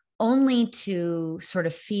 only to sort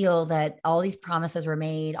of feel that all these promises were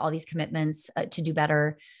made, all these commitments to do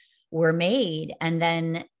better were made. And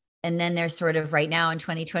then there's sort of right now in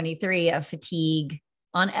 2023, a fatigue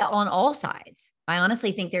on all sides. I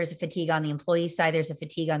honestly think there's a fatigue on the employee side. There's a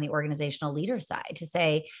fatigue on the organizational leader side to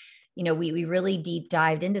say, we really deep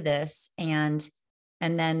dived into this, and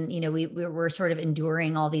then, we're sort of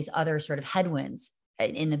enduring all these other sort of headwinds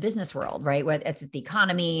in the business world, right? Whether it's the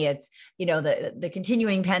economy, it's, the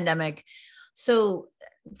continuing pandemic. So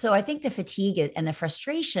I think the fatigue and the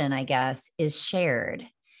frustration, I guess, is shared.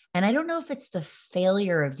 And I don't know if it's the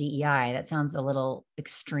failure of DEI. That sounds a little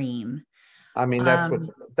extreme. I mean,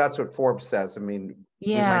 that's what Forbes says. I mean,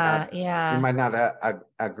 Yeah, we yeah, might not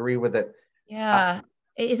agree with it. Uh, yeah.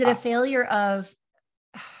 Is it a uh, failure of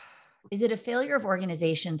is it a failure of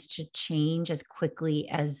organizations to change as quickly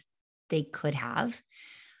as they could have?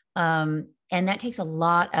 And that takes a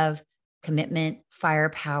lot of commitment,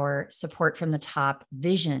 firepower, support from the top,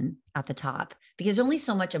 vision at the top, because only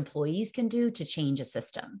so much employees can do to change a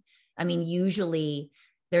system. I mean, usually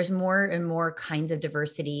there's more and more kinds of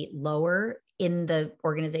diversity lower in the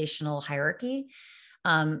organizational hierarchy,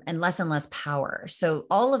 and less power. So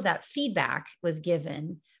all of that feedback was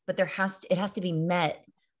given, but it has to be met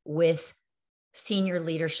with senior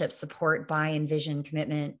leadership support, buy-in, vision,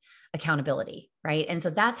 commitment, accountability, right? And so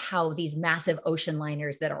that's how these massive ocean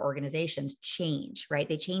liners that are organizations change, right?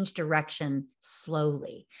 They change direction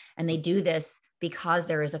slowly. And they do this because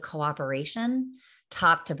there is a cooperation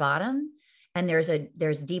top to bottom, and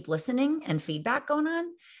there's deep listening and feedback going on.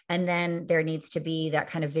 And then there needs to be that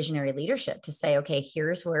kind of visionary leadership to say, okay,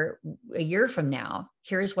 here's where a year from now,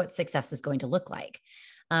 here's what success is going to look like.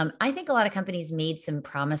 I think a lot of companies made some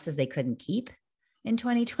promises they couldn't keep in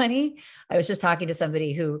 2020. I was just talking to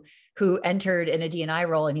somebody who entered in a D&I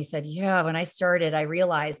role, and he said, yeah, when I started, I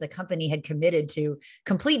realized the company had committed to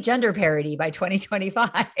complete gender parity by 2025.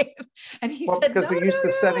 And he well, said, because no, they're used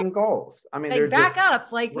to setting goals. I mean, like they're back just,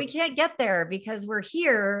 up, like we can't get there because we're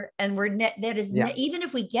here, and yeah. even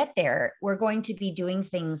if we get there, we're going to be doing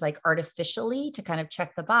things like artificially to kind of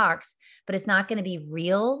check the box, but it's not going to be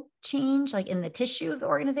real change like in the tissue of the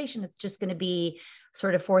organization. It's just going to be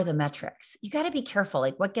sort of for the metrics. You got to be careful,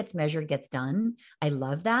 like what gets measured gets done. I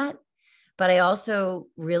love that, but I also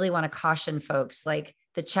really want to caution folks, like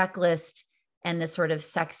the checklist and the sort of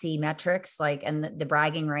sexy metrics, like, and the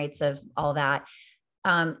bragging rights of all that.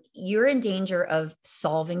 You're in danger of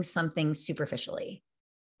solving something superficially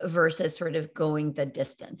versus sort of going the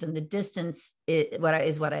distance. And the distance is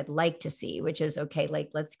what I'd like to see, which is, okay,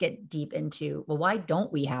 like, let's get deep into, well, why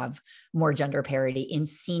don't we have more gender parity in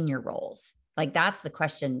senior roles? Like, that's the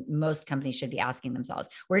question most companies should be asking themselves.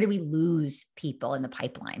 Where do we lose people in the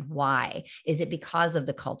pipeline? Why? Is it because of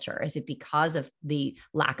the culture? Is it because of the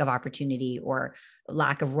lack of opportunity or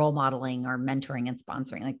lack of role modeling or mentoring and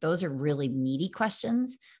sponsoring? Like, those are really meaty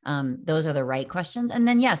questions. Those are the right questions. And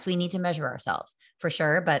then, yes, we need to measure ourselves for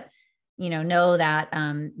sure. But, know that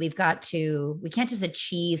we can't just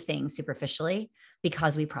achieve things superficially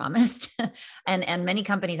because we promised. and many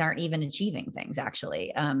companies aren't even achieving things,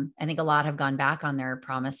 actually. I think a lot have gone back on their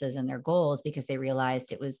promises and their goals because they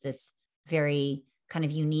realized it was this very kind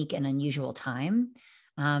of unique and unusual time.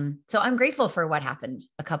 So I'm grateful for what happened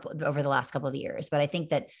over the last couple of years, but I think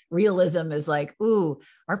that realism is like, ooh,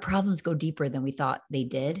 our problems go deeper than we thought they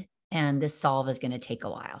did, and this solve is going to take a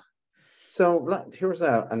while. So here's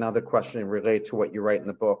another question related to what you write in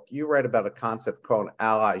the book. You write about a concept called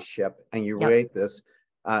allyship, and you Yep. rate this,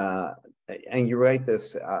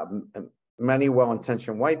 many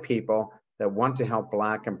well-intentioned white people that want to help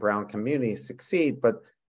Black and Brown communities succeed, but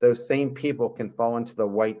those same people can fall into the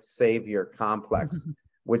white savior complex,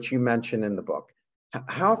 which you mention in the book.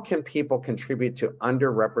 How can people contribute to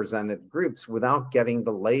underrepresented groups without getting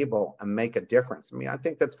the label and make a difference? I mean, I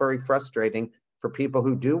think that's very frustrating for people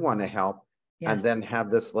who do want to help, and Yes. then have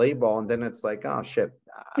this label, and then it's like, oh shit,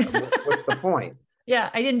 what's the point? Yeah,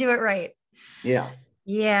 I didn't do it right. Yeah.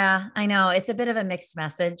 Yeah, I know. It's a bit of a mixed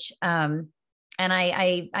message. And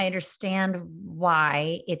I understand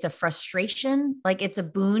why it's a frustration. Like, it's a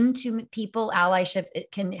boon to people. Allyship,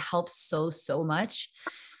 it can help so much.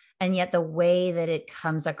 And yet the way that it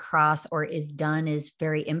comes across or is done is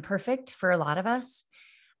very imperfect for a lot of us.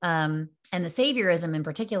 And the saviorism in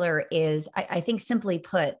particular is, I think, simply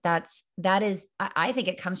put, I think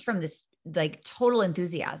it comes from this like total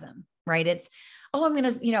enthusiasm right? It's, oh, I'm going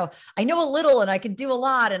to, I know a little and I can do a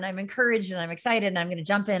lot and I'm encouraged and I'm excited and I'm going to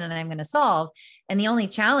jump in and I'm going to solve. And the only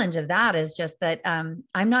challenge of that is just that I'm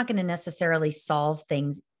not going to necessarily solve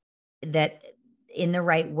things that in the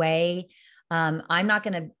right way. I'm not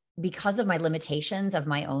going to, because of my limitations of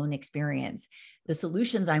my own experience, the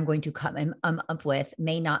solutions I'm going to come up with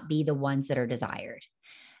may not be the ones that are desired.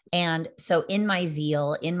 And so in my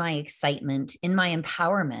zeal, in my excitement, in my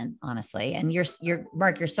empowerment, honestly, and you're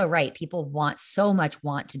Mark, you're so right. People want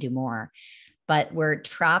to do more, but we're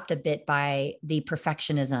trapped a bit by the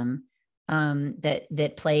perfectionism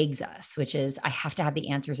that plagues us, which is I have to have the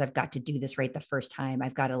answers. I've got to do this right the first time.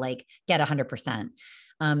 I've got to like get 100%,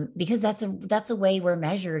 because that's a way we're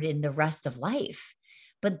measured in the rest of life.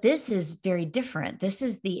 But this is very different. This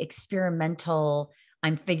is the experimental.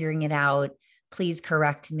 I'm figuring it out. Please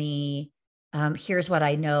correct me. Here's what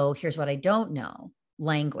I know. Here's what I don't know.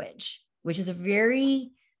 Language, which is a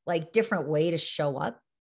very like different way to show up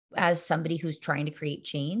as somebody who's trying to create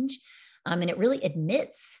change. And it really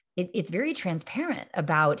admits it's very transparent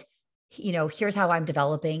about, here's how I'm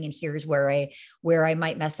developing and here's where I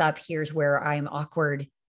might mess up. Here's where I'm awkward.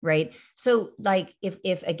 Right. So like,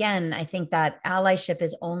 if again, I think that allyship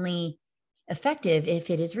is only effective if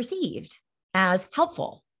it is received as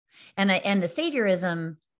helpful. And the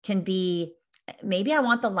saviorism can be, maybe I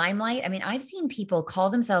want the limelight. I mean, I've seen people call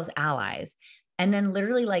themselves allies and then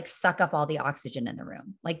literally like suck up all the oxygen in the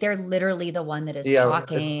room. Like they're literally the one that is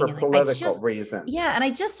talking. It's for and political reasons. Yeah. And I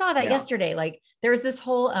just saw that yesterday. Like there's this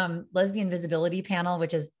whole lesbian visibility panel,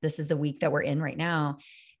 this is the week that we're in right now.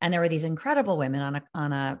 And there were these incredible women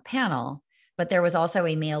on a panel, but there was also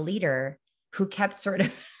a male leader who kept sort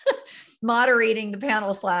of moderating the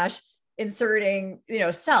panel / inserting,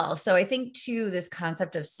 self. So I think too, this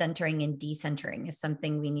concept of centering and decentering is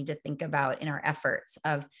something we need to think about in our efforts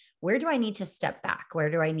of where do I need to step back?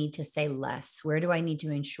 Where do I need to say less? Where do I need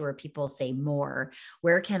to ensure people say more?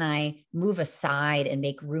 Where can I move aside and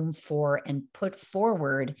make room for and put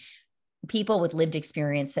forward people with lived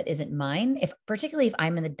experience that isn't mine? Particularly if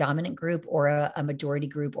I'm in the dominant group or a majority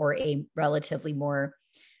group or a relatively more,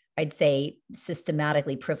 I'd say,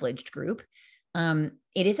 systematically privileged group.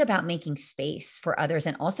 It is about making space for others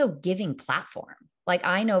and also giving platform. Like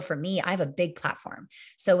I know for me, I have a big platform.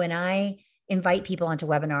 So when I invite people onto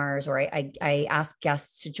webinars or I ask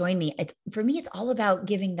guests to join me, for me, it's all about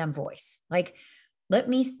giving them voice. Like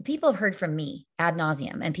people have heard from me ad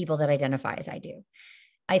nauseum and people that identify as I do.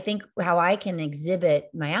 I think how I can exhibit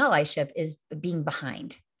my allyship is being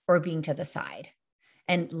behind or being to the side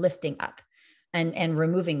and lifting up. And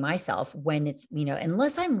removing myself when it's,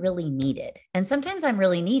 unless I'm really needed. And sometimes I'm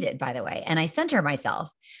really needed, by the way. And I center myself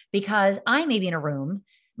because I may be in a room,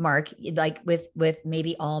 Mark, like with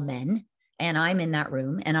maybe all men, and I'm in that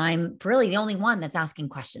room and I'm really the only one that's asking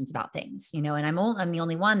questions about things, and I'm the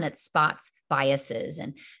only one that spots biases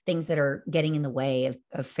and things that are getting in the way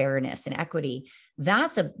of fairness and equity.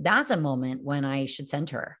 That's a moment when I should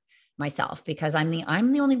center myself because I'm the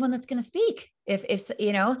only one that's going to speak if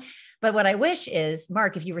but what I wish is,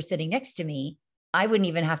 Mark, if you were sitting next to me, I wouldn't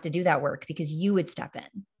even have to do that work because you would step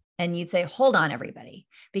in and you'd say, hold on, everybody,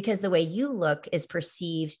 because the way you look is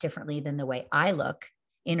perceived differently than the way I look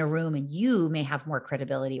in a room. And you may have more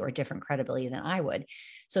credibility or different credibility than I would.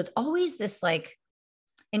 So it's always this like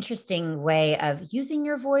interesting way of using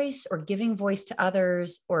your voice or giving voice to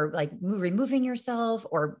others or like removing yourself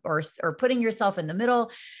or putting yourself in the middle.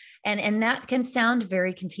 And that can sound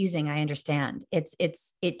very confusing. I understand.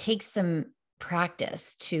 It takes some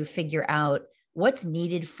practice to figure out what's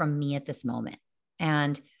needed from me at this moment.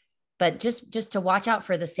 But just to watch out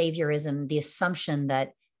for the saviorism, the assumption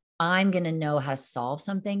that I'm going to know how to solve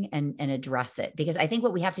something and address it. Because I think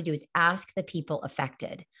what we have to do is ask the people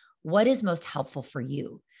affected, what is most helpful for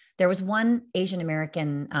you? There was one Asian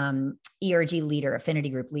American ERG leader,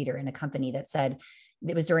 affinity group leader in a company that said,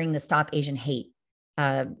 it was during the Stop Asian Hate,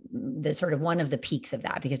 the sort of one of the peaks of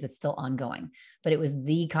that because it's still ongoing, but it was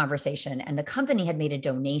the conversation. And the company had made a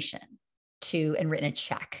donation and written a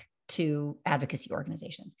check to advocacy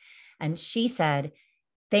organizations. And she said,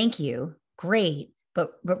 thank you. Great.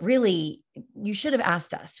 But really, you should have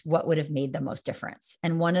asked us what would have made the most difference.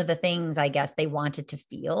 And one of the things I guess they wanted to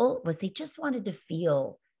feel was they just wanted to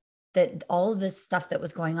feel that all of this stuff that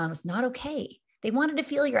was going on was not okay. They wanted to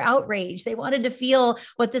feel your outrage. They wanted to feel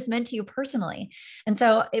what this meant to you personally. And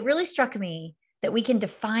so it really struck me that we can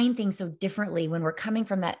define things so differently when we're coming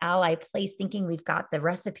from that ally place, thinking we've got the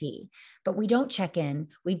recipe, but we don't check in.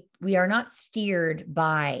 We are not steered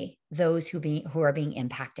by those who are being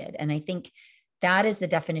impacted. And I think that is the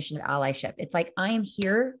definition of allyship. It's like, I am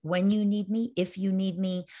here when you need me, if you need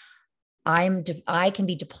me. I can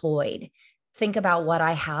be deployed. Think about what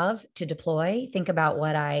I have to deploy. Think about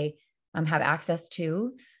what I have access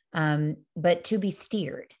to, but to be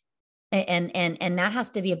steered, and that has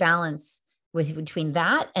to be a balance between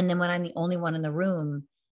that. And then when I'm the only one in the room,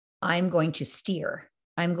 I'm going to steer.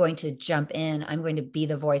 I'm going to jump in. I'm going to be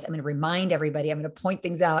the voice. I'm going to remind everybody. I'm going to point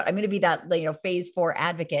things out. I'm going to be that, phase 4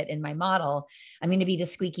 advocate in my model. I'm going to be the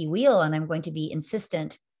squeaky wheel, and I'm going to be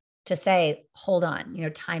insistent to say, hold on,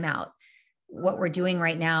 time out. What we're doing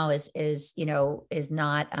right now is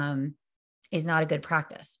not a good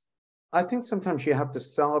practice. I think sometimes you have to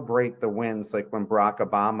celebrate the wins, like when Barack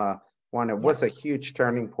Obama won. It was a huge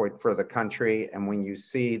turning point for the country. And when you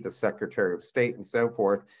see the Secretary of State and so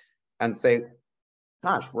forth, and say,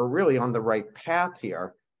 gosh, we're really on the right path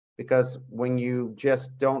here. Because when you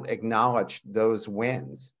just don't acknowledge those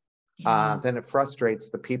wins, then it frustrates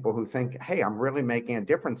the people who think, hey, I'm really making a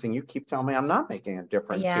difference. And you keep telling me I'm not making a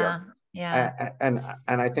difference here. Yeah. And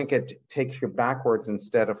I think it takes you backwards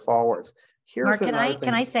instead of forwards. Here's Mark, another thing.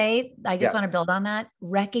 can I say, I just Yes. want to build on that.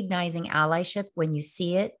 Recognizing allyship when you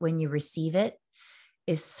see it, when you receive it,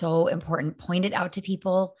 is so important. Point it out to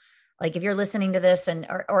people. Like if you're listening to this,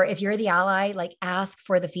 or if you're the ally, like ask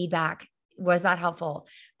for the feedback. Was that helpful?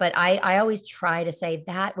 But I always try to say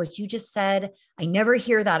that what you just said, I never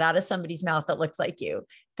hear that out of somebody's mouth that looks like you.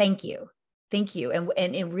 Thank you. Thank you.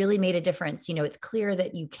 And it really made a difference. It's clear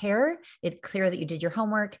that you care. It's clear that you did your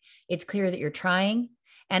homework. It's clear that you're trying.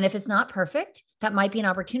 And if it's not perfect, that might be an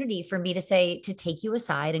opportunity for me to take you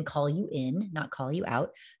aside and call you in, not call you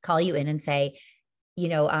out, call you in and say,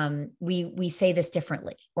 we say this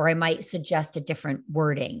differently, or I might suggest a different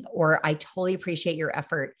wording, or I totally appreciate your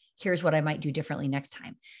effort. Here's what I might do differently next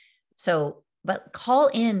time. So, but call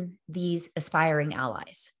in these aspiring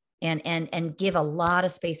allies and give a lot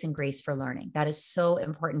of space and grace for learning. That is so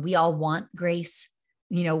important. We all want grace.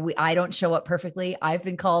 I don't show up perfectly. I've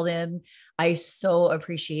been called in. I so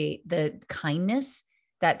appreciate the kindness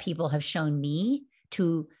that people have shown me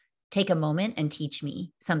to take a moment and teach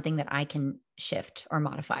me something that I can shift or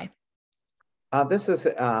modify. This is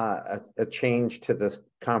a change to this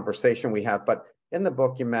conversation we have, but in the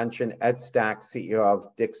book you mentioned Ed Stack, CEO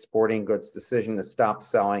of Dick's Sporting Goods, decision to stop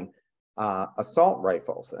selling assault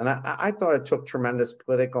rifles. And I thought it took tremendous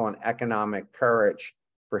political and economic courage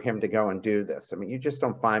for him to go and do this. I mean, you just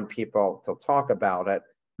don't find people to talk about it,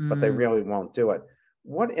 but they really won't do it.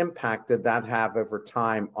 What impact did that have over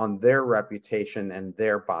time on their reputation and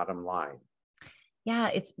their bottom line? Yeah,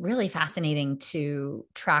 it's really fascinating to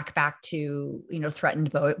track back to,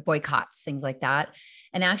 threatened boycotts, things like that.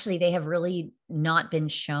 And actually, they have really not been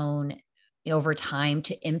shown over time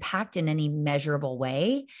to impact in any measurable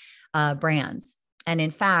way brands. And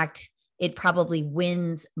in fact, it probably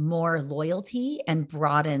wins more loyalty and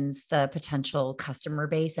broadens the potential customer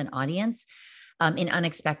base and audience in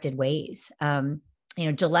unexpected ways.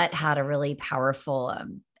 Gillette had a really powerful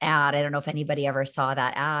ad. I don't know if anybody ever saw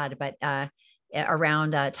that ad, but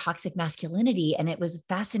around toxic masculinity. And it was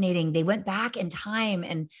fascinating. They went back in time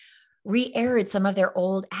and re-aired some of their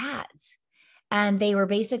old ads. And they were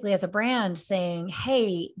basically, as a brand, saying,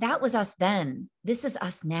 hey, that was us then. This is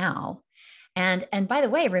us now. And by the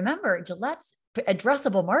way, remember, Gillette's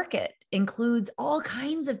addressable market includes all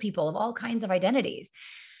kinds of people of all kinds of identities.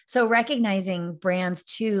 So recognizing brands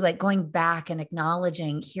too, like going back and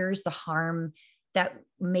acknowledging, here's the harm that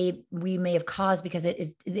we may have caused because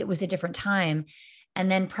it was a different time.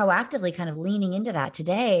 And then proactively kind of leaning into that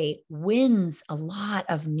today wins a lot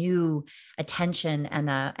of new attention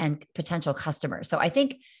and potential customers. So I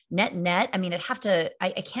think net, I mean,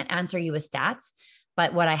 I can't answer you with stats,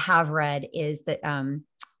 but what I have read is that,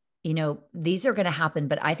 these are going to happen.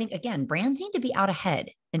 But I think, again, brands need to be out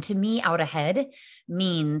ahead. And to me, out ahead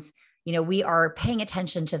means, we are paying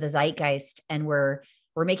attention to the zeitgeist and we're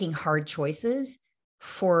making hard choices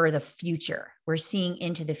for the future. We're seeing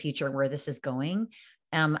into the future where this is going.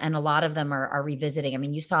 And a lot of them are revisiting. I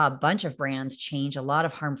mean, you saw a bunch of brands change a lot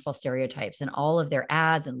of harmful stereotypes, and all of their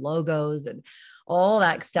ads and logos and all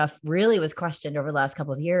that stuff really was questioned over the last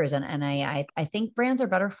couple of years. And I think brands are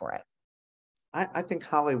better for it. I think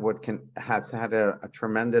Hollywood has had a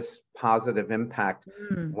tremendous positive impact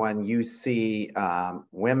when you see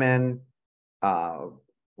women,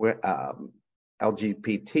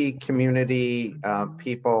 LGBT community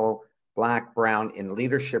people, Black, Brown in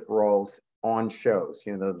leadership roles on shows,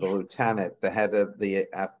 the lieutenant, the head of the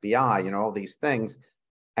FBI, all these things.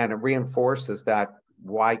 And it reinforces that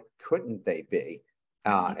why couldn't they be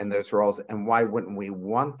in those roles? And why wouldn't we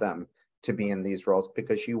want them to be in these roles?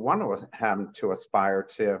 Because you want to have them to aspire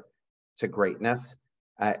to greatness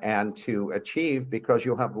and to achieve, because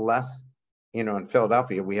you'll have less in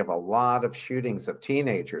Philadelphia, we have a lot of shootings of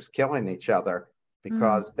teenagers killing each other Mm,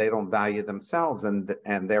 because they don't value themselves and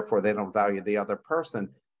therefore they don't value the other person.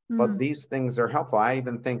 But mm. these things are helpful. I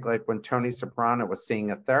even think like when Tony Soprano was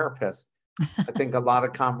seeing a therapist, I think a lot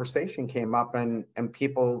of conversation came up and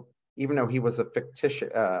people, even though he was a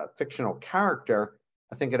fictional character,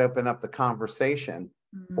 I think it opened up the conversation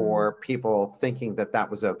Mm. for people thinking that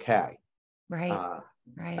that was okay. Right, Uh,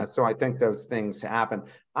 right. and so I think those things happen.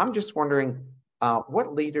 I'm just wondering,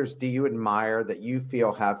 what leaders do you admire that you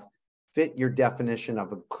feel have fit your definition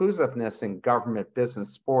of inclusiveness in government, business,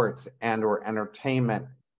 sports, and or entertainment,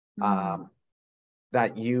 Mm. um,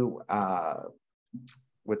 that you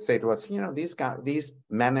would say to us, these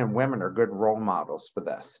men and women are good role models for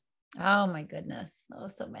this. Oh my goodness. Oh,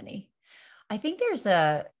 so many. I think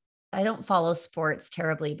I don't follow sports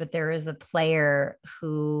terribly, but there is a player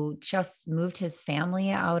who just moved his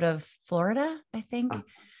family out of Florida, I Uh, think,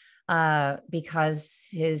 because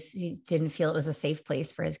he didn't feel it was a safe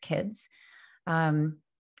place for his kids. Um,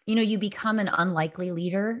 you become an unlikely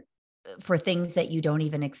leader for things that you don't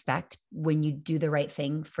even expect when you do the right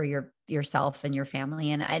thing for yourself and your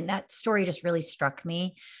family. And that story just really struck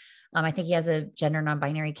me. I think he has a gender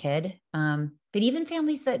non-binary kid. But even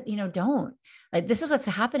families that, don't, like, this is what's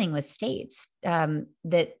happening with states, that,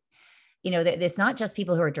 that it's not just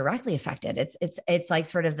people who are directly affected. It's like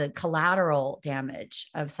sort of the collateral damage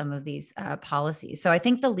of some of these policies. So I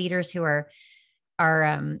think the leaders who are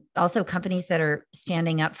also companies that are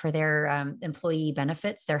standing up for their employee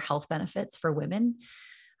benefits, their health benefits for women.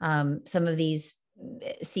 Some of these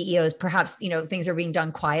CEOs, perhaps, things are being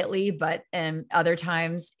done quietly, but other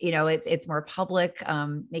times, it's more public,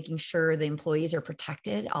 making sure the employees are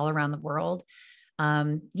protected all around the world.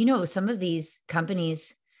 Some of these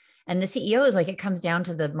companies and the CEOs, like, it comes down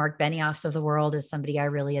to the Mark Benioffs of the world is somebody I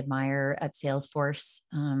really admire at Salesforce.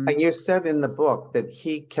 and you said in the book that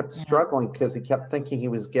he kept Yeah, struggling because he kept thinking he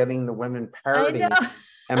was getting the women I know. parity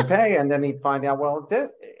and pay, and then he'd find out, well,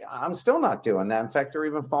 I'm still not doing that. In fact, they're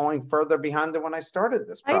even falling further behind than when I started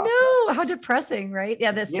this I process. know, how depressing, right?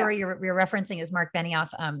 Yeah, the Yeah, story you're referencing is Mark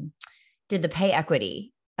Benioff did the pay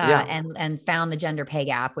equity, yes. and found the gender pay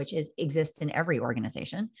gap, which exists in every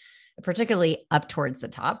organization, particularly up towards the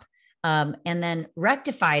top. And then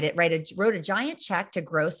rectified it, right? Wrote a giant check to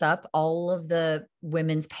gross up all of the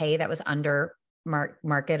women's pay that was under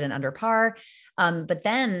market and under par. But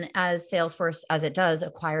then, as Salesforce, as it does,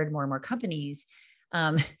 acquired more and more companies,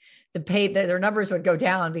 um, their numbers would go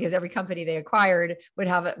down because every company they acquired would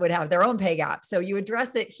have their own pay gap. So you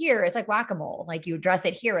address it here, it's like whack-a-mole. Like, you address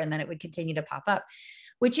it here, and then it would continue to pop up,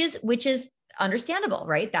 which is understandable,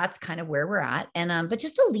 right? That's kind of where we're at. And but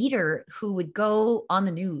just a leader who would go on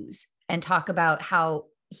the news and talk about how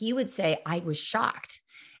he would say, I was shocked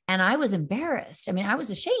and I was embarrassed. I mean, I was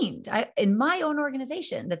ashamed in my own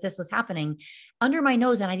organization that this was happening under my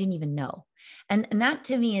nose and I didn't even know. And that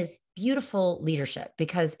to me is beautiful leadership,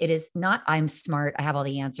 because it is not, I'm smart, I have all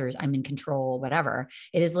the answers, I'm in control, whatever.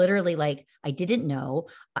 It is literally like, I didn't know.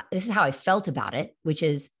 This is how I felt about it, which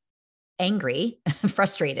is angry,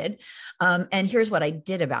 frustrated. And here's what I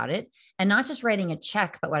did about it. And not just writing a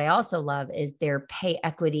check, but what I also love is their pay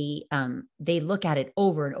equity. They look at it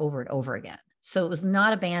over and over and over again. So it was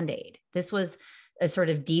not a band-aid. This was a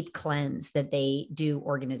sort of deep cleanse that they do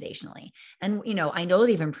organizationally. And, I know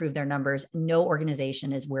they've improved their numbers. No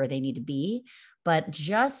organization is where they need to be, but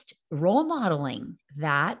just role modeling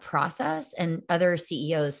that process and other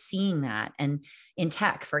CEOs seeing that, and in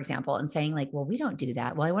tech, for example, and saying like, well, we don't do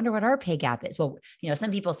that. Well, I wonder what our pay gap is. Well,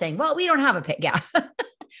 some people saying, well, we don't have a pay gap,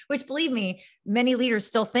 which, believe me, many leaders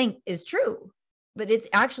still think is true, but it's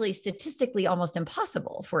actually statistically almost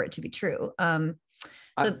impossible for it to be true.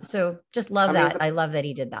 I, So just love I mean, that. I love that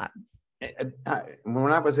he did that.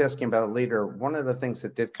 when I was asking about a leader, one of the things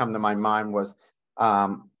that did come to my mind was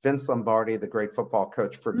Vince Lombardi, the great football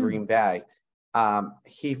coach for Mm, Green Bay.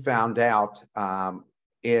 He found out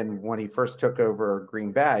when he first took over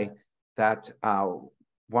Green Bay that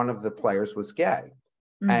one of the players was gay.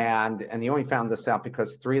 mm, And he only found this out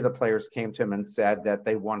because three of the players came to him and said that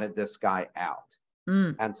they wanted this guy out.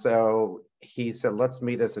 mm. And so he said, let's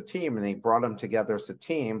meet as a team. And he brought them together as a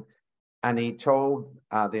team. And he told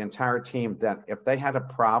the entire team that if they had a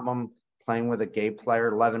problem playing with a gay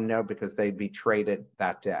player, let him know because they'd be traded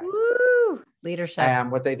that day. Woo! Leadership.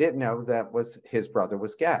 And what they didn't know that was his brother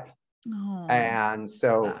was gay. Oh, And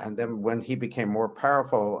so, that. and then when he became more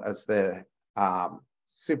powerful as the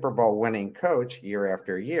Super Bowl winning coach year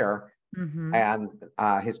after year, Mm-hmm. and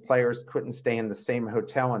his players couldn't stay in the same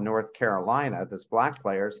hotel in North Carolina, those black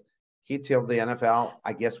players, he told the NFL,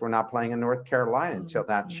 I guess we're not playing in North Carolina until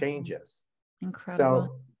that Beautiful. changes.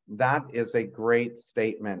 Incredible. So that is a great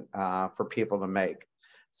statement for people to make.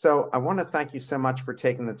 So I want to thank you so much for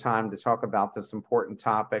taking the time to talk about this important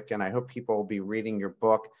topic, and I hope people will be reading your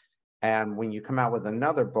book. And when you come out with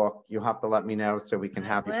another book, you'll have to let me know so we can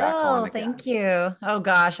have you back on again. Thank you. Oh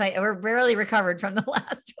gosh, we're barely recovered from the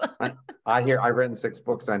last one. I've written 6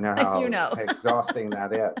 books. I know how exhausting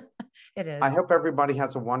that is. It is. I hope everybody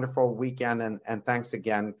has a wonderful weekend, and thanks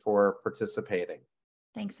again for participating.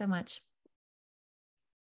 Thanks so much.